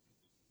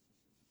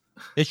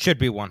 It should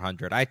be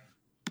 100.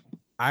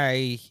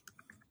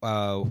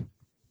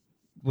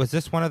 Was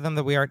this one of them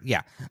that we are?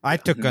 Yeah. I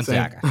took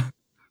Gonzaga.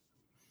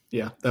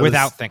 Yeah.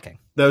 Without thinking.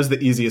 That was the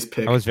easiest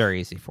pick. That was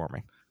very easy for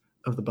me.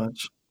 Of the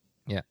bunch.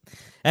 Yeah.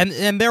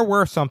 And there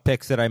were some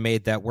picks that I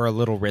made that were a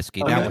little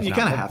risky. You kind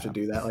of have to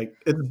do that. Like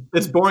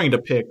it's boring to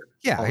pick.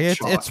 Yeah,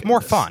 it's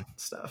more fun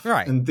stuff.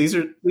 Right. And these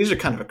are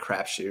kind of a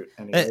crapshoot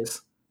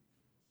anyways.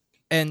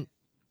 And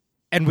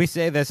we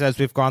say this as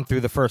we've gone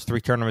through the first 3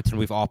 tournaments and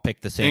we've all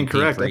picked the same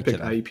Incorrect. team. I picked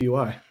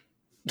IUPUI.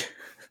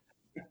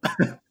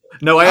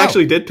 No, I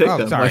actually did pick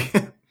them. Sorry.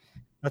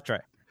 That's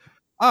right.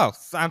 Oh,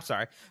 I'm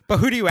sorry. But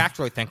who do you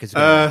actually think is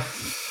going to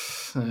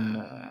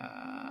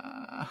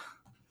win?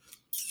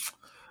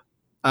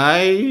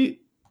 I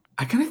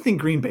kind of think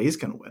Green Bay is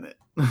going to win it.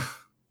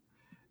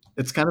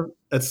 It's a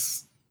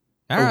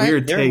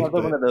weird They're take.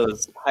 One of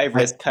those high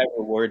risk, high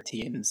reward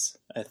teams,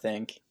 I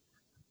think.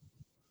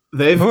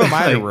 Who am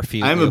I to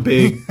refute? I'm a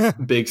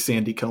big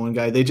Sandy Cohen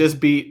guy. They just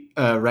beat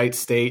Wright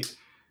State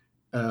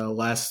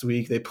last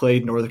week. They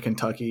played Northern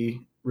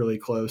Kentucky really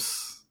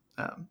close.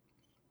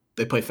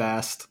 They play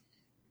fast.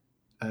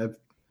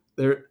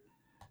 They're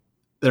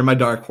my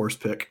dark horse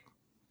pick.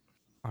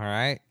 All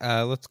right,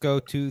 let's go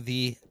to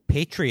the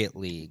Patriot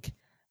League.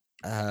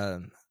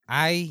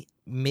 I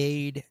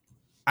made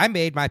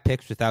my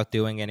picks without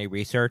doing any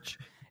research,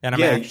 and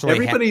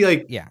everybody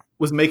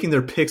was making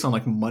their picks on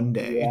like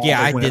Monday.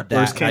 Yeah, like I did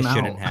that. I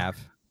shouldn't have.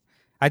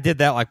 I did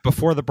that like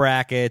before the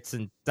brackets,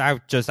 and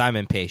I'm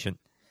impatient.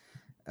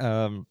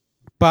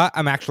 But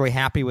I'm actually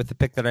happy with the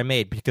pick that I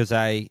made because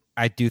I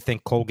do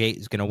think Colgate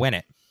is going to win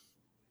it.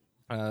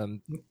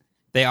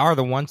 They are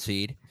the 1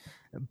 seed,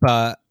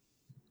 but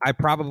I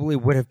probably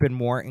would have been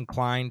more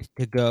inclined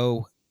to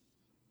go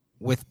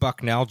with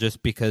Bucknell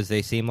just because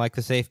they seem like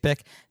the safe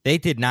pick. They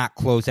did not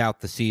close out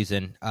the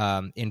season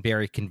in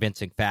very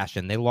convincing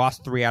fashion. They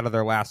lost 3 out of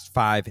their last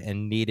 5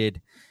 and needed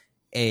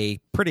a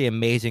pretty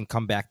amazing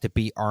comeback to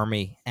beat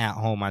Army at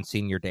home on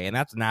senior day, and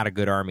that's not a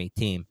good Army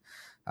team.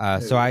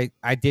 So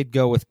I did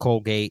go with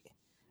Colgate.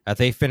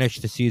 They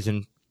finished the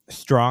season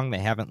strong. They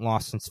haven't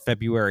lost since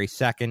February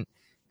 2nd,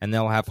 and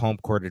they'll have home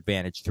court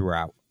advantage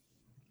throughout.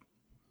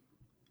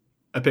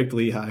 I picked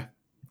Lehigh.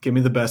 Give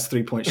me the best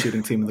 3-point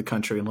shooting team in the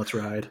country, and let's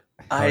ride.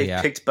 I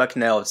picked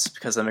Bucknell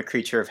because I'm a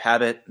creature of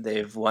habit.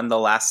 They've won the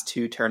last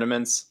 2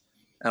 tournaments,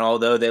 and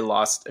although they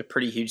lost a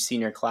pretty huge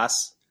senior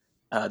class,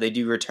 they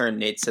do return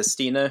Nate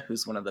Sestina,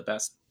 who's one of the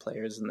best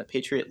players in the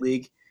Patriot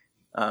League.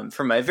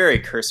 From my very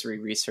cursory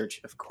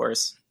research, of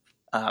course,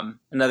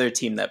 another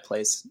team that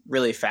plays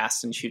really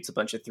fast and shoots a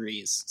bunch of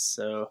threes.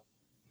 So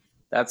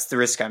that's the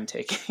risk I'm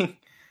taking.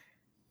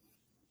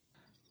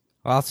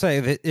 Well, I'll say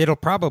that it'll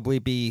probably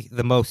be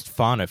the most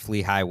fun if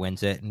Lehigh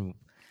wins it and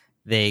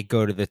they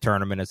go to the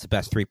tournament as the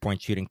best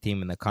 3-point shooting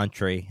team in the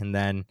country. And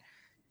then,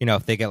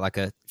 if they get like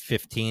a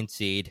 15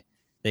 seed,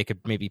 they could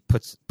maybe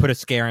put a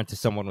scare into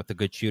someone with a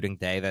good shooting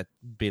day. That'd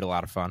be a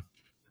lot of fun.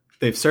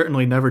 They've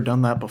certainly never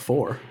done that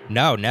before.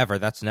 No, never.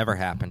 That's never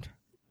happened.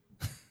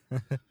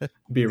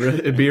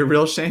 It'd be a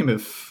real shame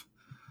if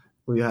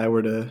Lehigh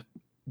were to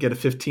get a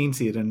 15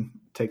 seed and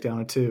take down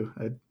a 2.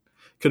 It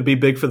could be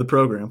big for the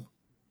program.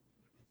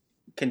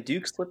 Can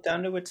Duke slip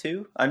down to a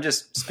 2? I'm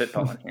just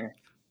spitballing here.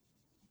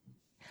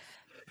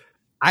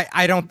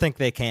 I don't think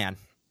they can.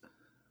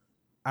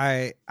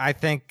 I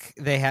think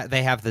they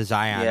have the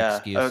Zion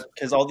excuse.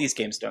 Because all these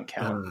games don't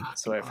count,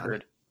 so I've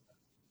heard.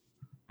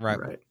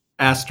 Right.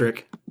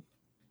 Asterisk.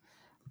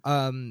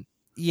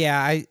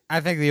 Yeah, I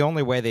think the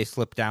only way they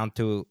slip down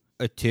to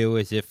a 2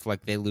 is if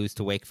like they lose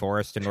to Wake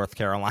Forest and North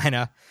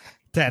Carolina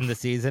to end the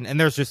season, and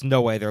there's just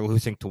no way they're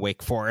losing to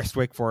Wake Forest.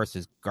 Wake Forest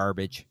is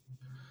garbage.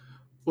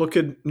 Well,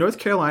 could North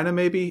Carolina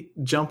maybe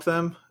jump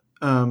them?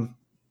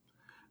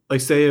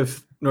 Like, say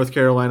if North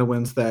Carolina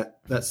wins that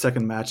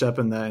second matchup,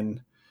 and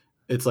then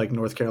it's like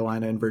North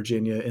Carolina and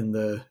Virginia in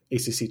the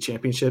ACC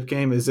championship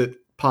game. Is it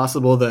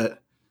possible that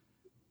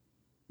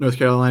North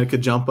Carolina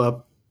could jump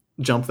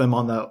them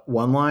on that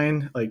 1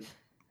 line? Like,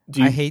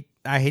 I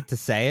hate to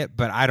say it,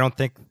 but I don't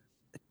think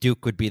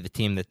Duke would be the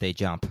team that they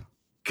jump.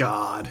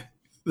 God,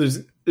 there's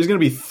going to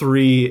be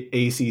 3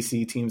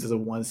 ACC teams as a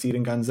 1 seed,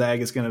 and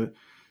Gonzaga is going to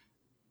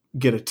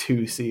get a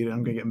 2 seed.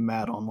 I'm going to get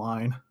mad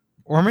online.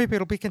 Or maybe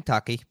it'll be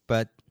Kentucky,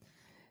 but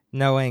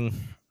knowing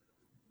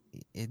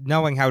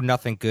how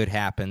nothing good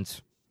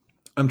happens.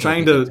 I'm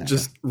trying to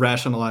just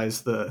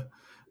rationalize the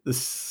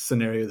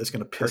scenario that's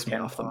going to piss me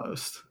off the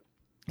most.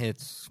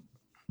 It's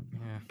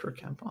per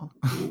Kempon.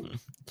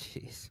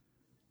 Jeez.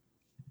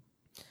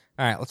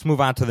 All right, let's move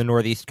on to the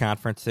Northeast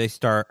Conference. They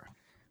start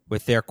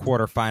with their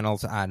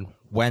quarterfinals on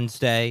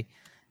Wednesday.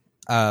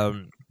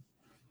 The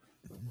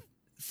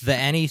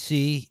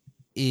NEC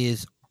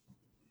is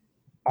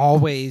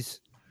always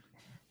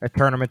a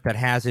tournament that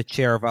has its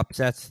share of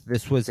upsets.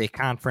 This was a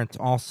conference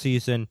all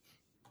season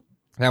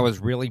that was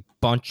really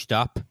bunched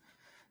up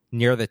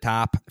near the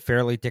top.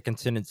 Fairleigh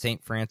Dickinson and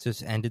St.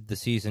 Francis ended the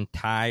season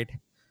tied.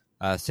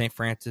 St.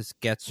 Francis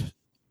gets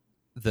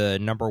the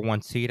number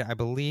 1 seed, I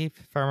believe,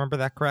 if I remember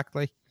that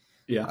correctly.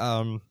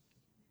 Yeah.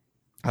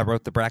 I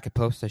wrote the bracket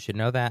post. I should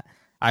know that.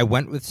 I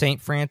went with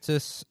St.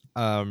 Francis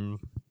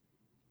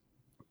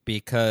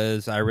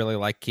because I really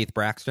like Keith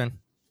Braxton.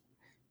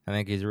 I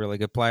think he's a really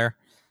good player.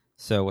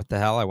 So what the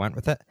hell, I went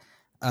with it.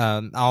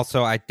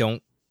 Also, I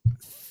don't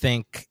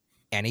think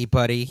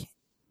anybody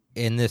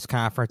in this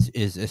conference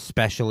is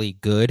especially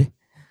good.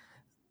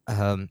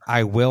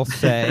 I will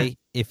say,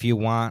 if you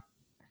want,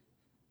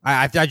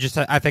 I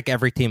think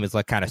every team is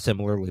like kind of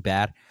similarly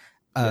bad.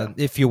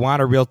 If you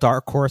want a real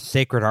dark horse,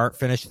 Sacred Heart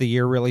finished the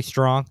year really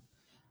strong.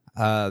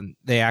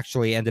 They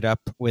actually ended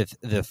up with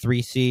the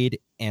 3 seed,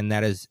 and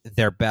that is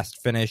their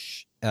best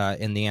finish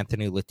in the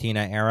Anthony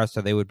Latina era,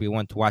 so they would be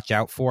one to watch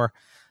out for.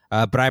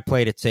 But I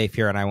played it safe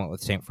here, and I went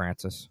with St.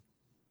 Francis.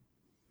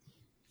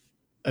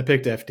 I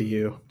picked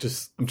FDU.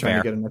 Just I'm trying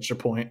to get an extra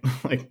point,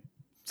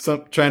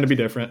 trying to be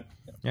different.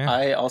 Yeah.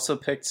 I also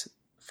picked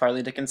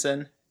Fairleigh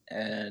Dickinson,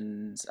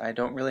 and I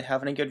don't really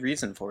have any good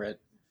reason for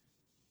it.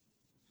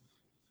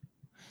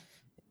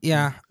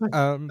 Yeah.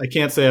 I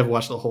can't say I've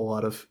watched a whole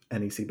lot of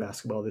NEC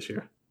basketball this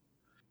year.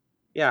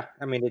 Yeah,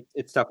 I mean,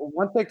 it's tough.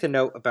 One thing to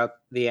note about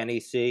the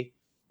NEC,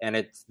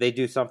 and they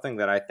do something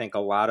that I think a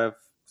lot of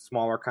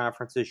smaller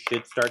conferences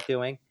should start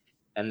doing,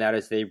 and that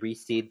is they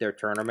reseed their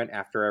tournament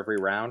after every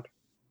round.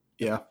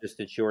 Yeah. Just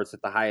ensures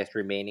that the highest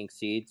remaining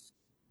seeds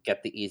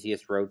get the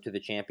easiest road to the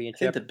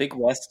championship. I think the Big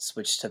West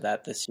switched to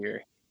that this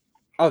year.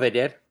 Oh, they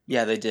did?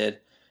 Yeah, they did.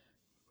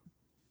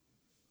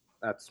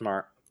 That's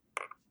smart.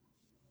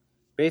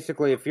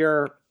 Basically, if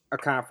you're a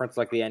conference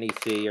like the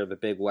NEC or the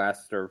Big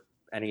West or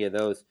any of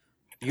those,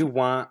 you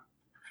want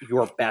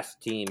your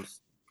best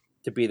teams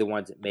to be the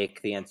ones that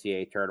make the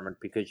NCAA tournament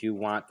because you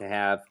want to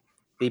have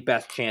the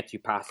best chance you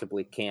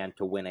possibly can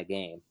to win a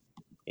game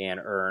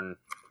and earn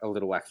a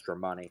little extra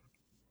money.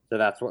 So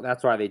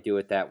that's why they do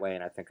it that way,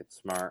 and I think it's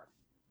smart.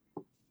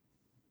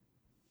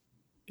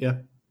 Yeah.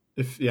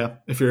 If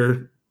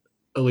you're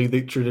a league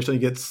that traditionally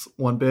gets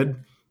one bid,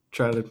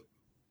 try to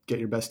get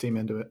your best team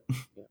into it.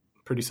 Yeah.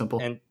 Pretty simple.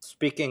 And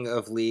speaking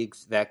of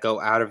leagues that go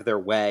out of their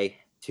way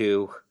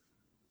to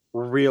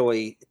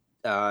really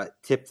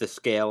tip the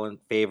scale in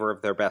favor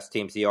of their best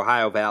teams, the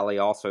Ohio Valley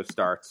also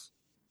starts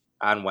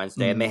on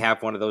Wednesday, and they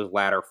have one of those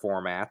ladder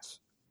formats.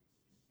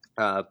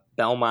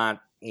 Belmont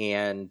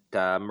and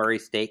Murray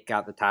State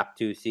got the top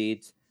 2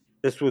 seeds.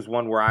 This was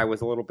one where I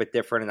was a little bit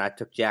different, and I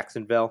took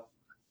Jacksonville.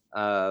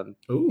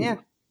 Yeah.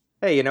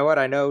 Hey, you know what?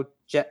 I know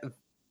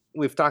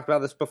we've talked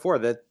about this before,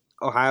 that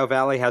Ohio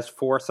Valley has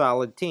 4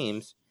 solid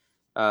teams,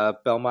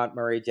 Belmont,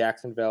 Murray,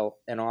 Jacksonville,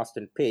 and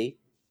Austin P.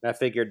 And I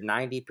figured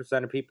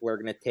 90% of people are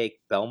going to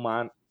take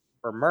Belmont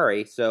or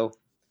Murray, so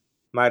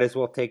might as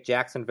well take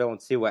Jacksonville and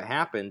see what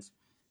happens.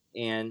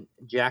 And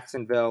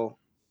Jacksonville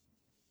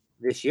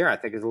this year, I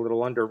think, is a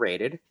little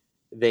underrated.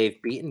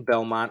 They've beaten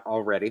Belmont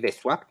already. They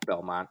swept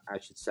Belmont, I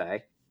should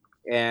say.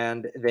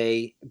 And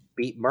they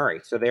beat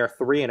Murray. So they are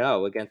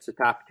 3-0 against the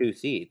top 2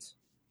 seeds.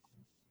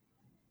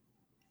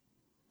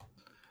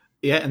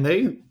 Yeah, and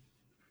they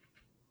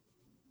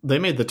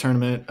made the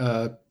tournament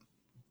a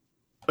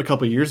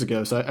couple of years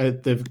ago. So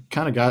they've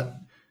kind of got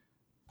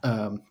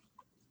a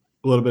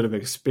little bit of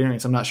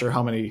experience. I'm not sure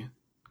how many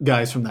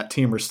guys from that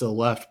team are still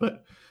left,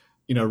 but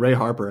Ray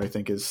Harper, I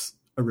think, is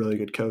a really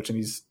good coach, and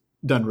he's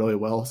done really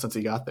well since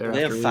he got there.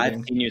 They have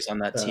 5 seniors on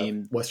that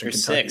team. Western or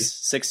Kentucky.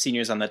 six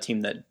seniors on that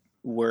team that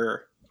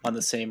were on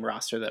the same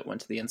roster that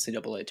went to the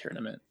NCAA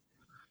tournament.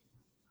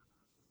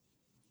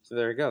 So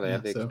there you go. They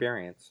have the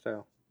experience.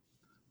 So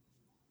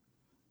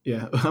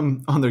yeah,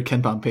 on their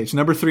KenPom page,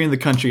 number 3 in the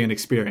country in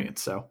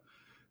experience. So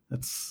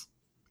that's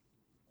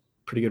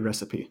a pretty good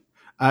recipe.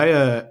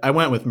 I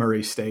went with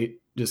Murray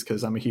State just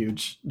because I'm a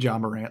huge Ja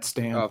Morant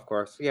stan. Oh, of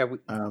course. Yeah,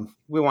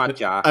 we want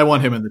Ja. I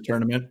want him in the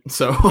tournament.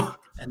 So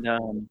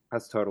and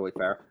that's totally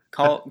fair.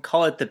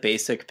 Call it the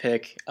basic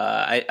pick.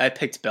 I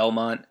picked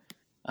Belmont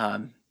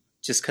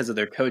just because of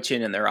their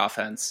coaching and their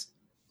offense.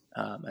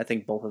 I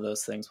think both of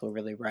those things will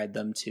really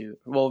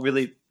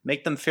really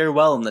make them fare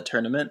well in the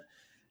tournament.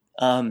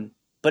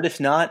 But if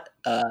not,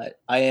 I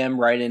am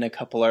writing a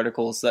couple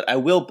articles that I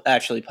will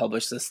actually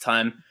publish this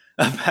time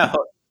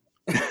about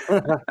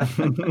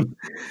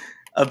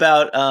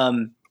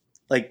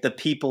like the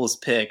people's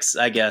picks,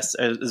 I guess,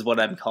 is what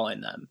I'm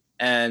calling them.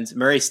 And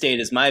Murray State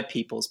is my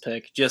people's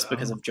pick just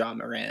because of Ja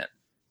Morant.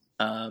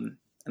 And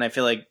I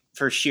feel like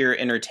for sheer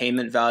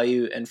entertainment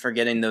value and for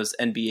getting those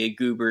NBA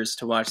goobers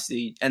to watch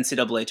the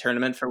NCAA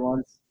tournament for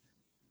once,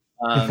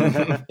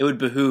 it would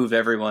behoove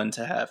everyone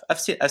to have. I've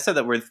said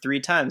that word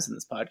 3 times in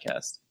this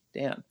podcast.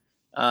 Damn.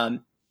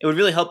 It would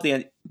really help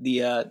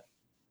the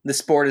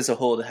sport as a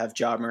whole to have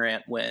Ja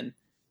Morant win.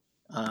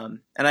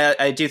 And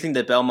I do think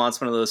that Belmont's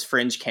one of those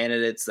fringe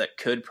candidates that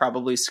could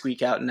probably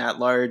squeak out an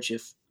at-large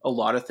if a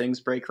lot of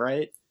things break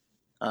right.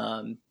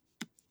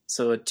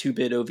 So a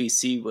 2-bid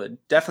OVC would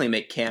definitely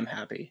make Cam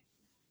happy.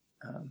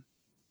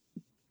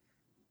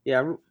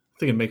 Yeah, I think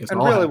it'd make us and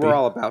all really happy. We're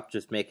all about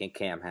just making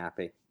Cam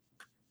happy.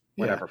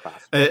 whenever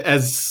possible.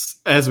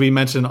 As we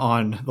mentioned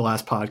on the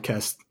last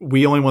podcast,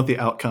 we only want the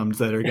outcomes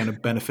that are going to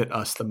benefit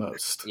us the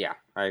most. Yeah,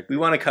 I agree. We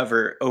want to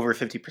cover over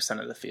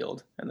 50% of the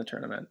field in the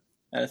tournament,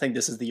 and I think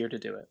this is the year to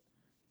do it.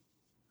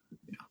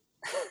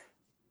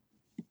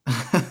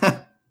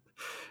 Yeah.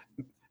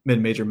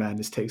 Mid-Major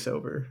Madness takes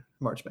over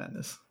March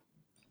Madness.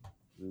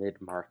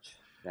 Mid-March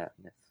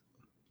Madness.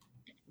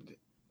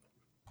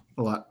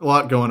 A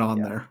lot going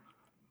on there.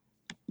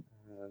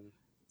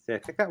 I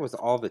think that was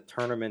all the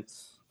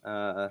tournaments.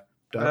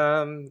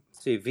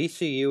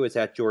 VCU is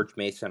at George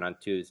Mason on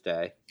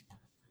Tuesday.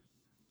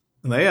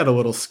 And they had a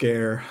little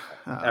scare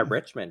at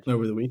Richmond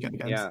over the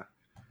weekend. Yeah.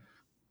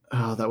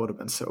 Oh, that would have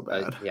been so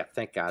bad.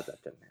 Thank God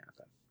that didn't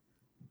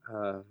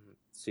happen.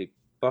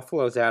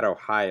 Buffalo's at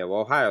Ohio.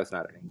 Ohio's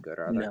not any good,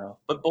 are they? No,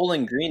 but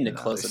Bowling Green to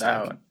close it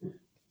out.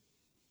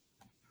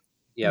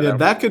 Yeah,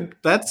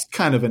 that's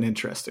kind of an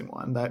interesting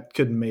one. That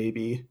could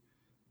maybe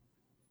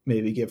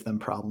give them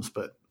problems,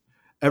 but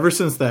ever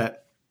since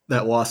that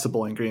loss to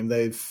Bowling Green,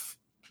 they've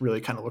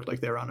really kind of looked like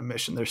they were on a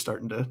mission.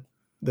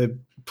 They've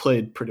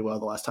played pretty well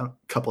the last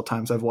couple of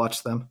times I've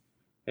watched them.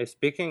 Hey,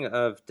 speaking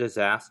of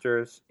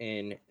disasters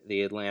in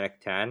the Atlantic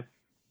 10,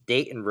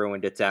 Dayton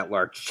ruined its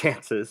at-large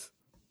chances,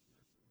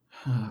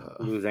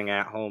 losing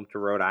at home to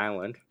Rhode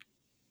Island.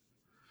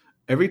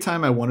 Every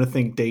time I want to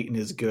think Dayton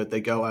is good,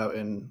 they go out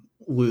and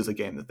lose a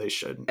game that they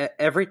shouldn't.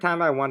 Every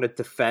time I want to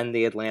defend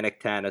the Atlantic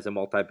 10 as a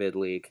multi-bid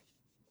league,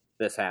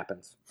 this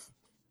happens.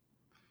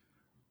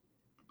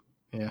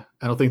 Yeah,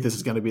 I don't think this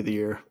is going to be the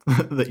year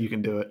that you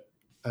can do it.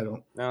 I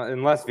don't. No,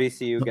 unless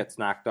VCU gets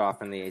knocked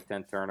off in the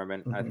A-10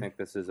 tournament, I think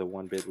this is a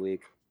one-bid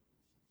league.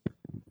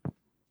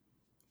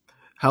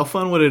 How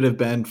fun would it have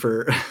been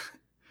for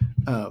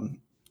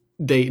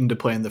Dayton to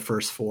play in the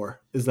first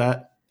four? Is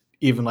that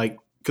even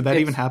could that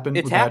even happen?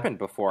 It's happened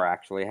before,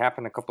 actually. It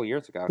happened a couple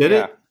years ago. Did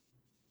it?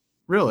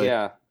 Really?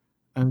 Yeah.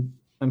 I'm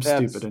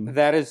stupid and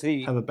that is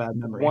the have a bad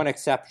memory. One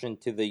exception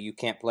to the you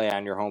can't play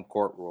on your home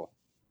court rule.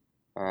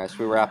 Should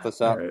we wrap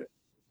this up? All right.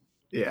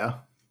 Yeah.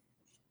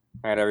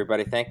 All right,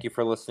 everybody. Thank you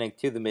for listening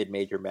to the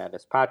Mid-Major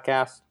Madness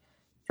podcast.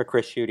 For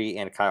Chris Schutte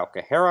and Kyle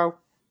Cajero,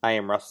 I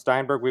am Russ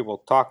Steinberg. We will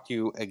talk to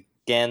you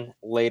again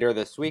later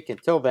this week.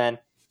 Until then,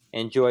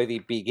 enjoy the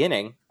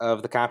beginning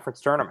of the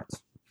conference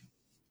tournaments.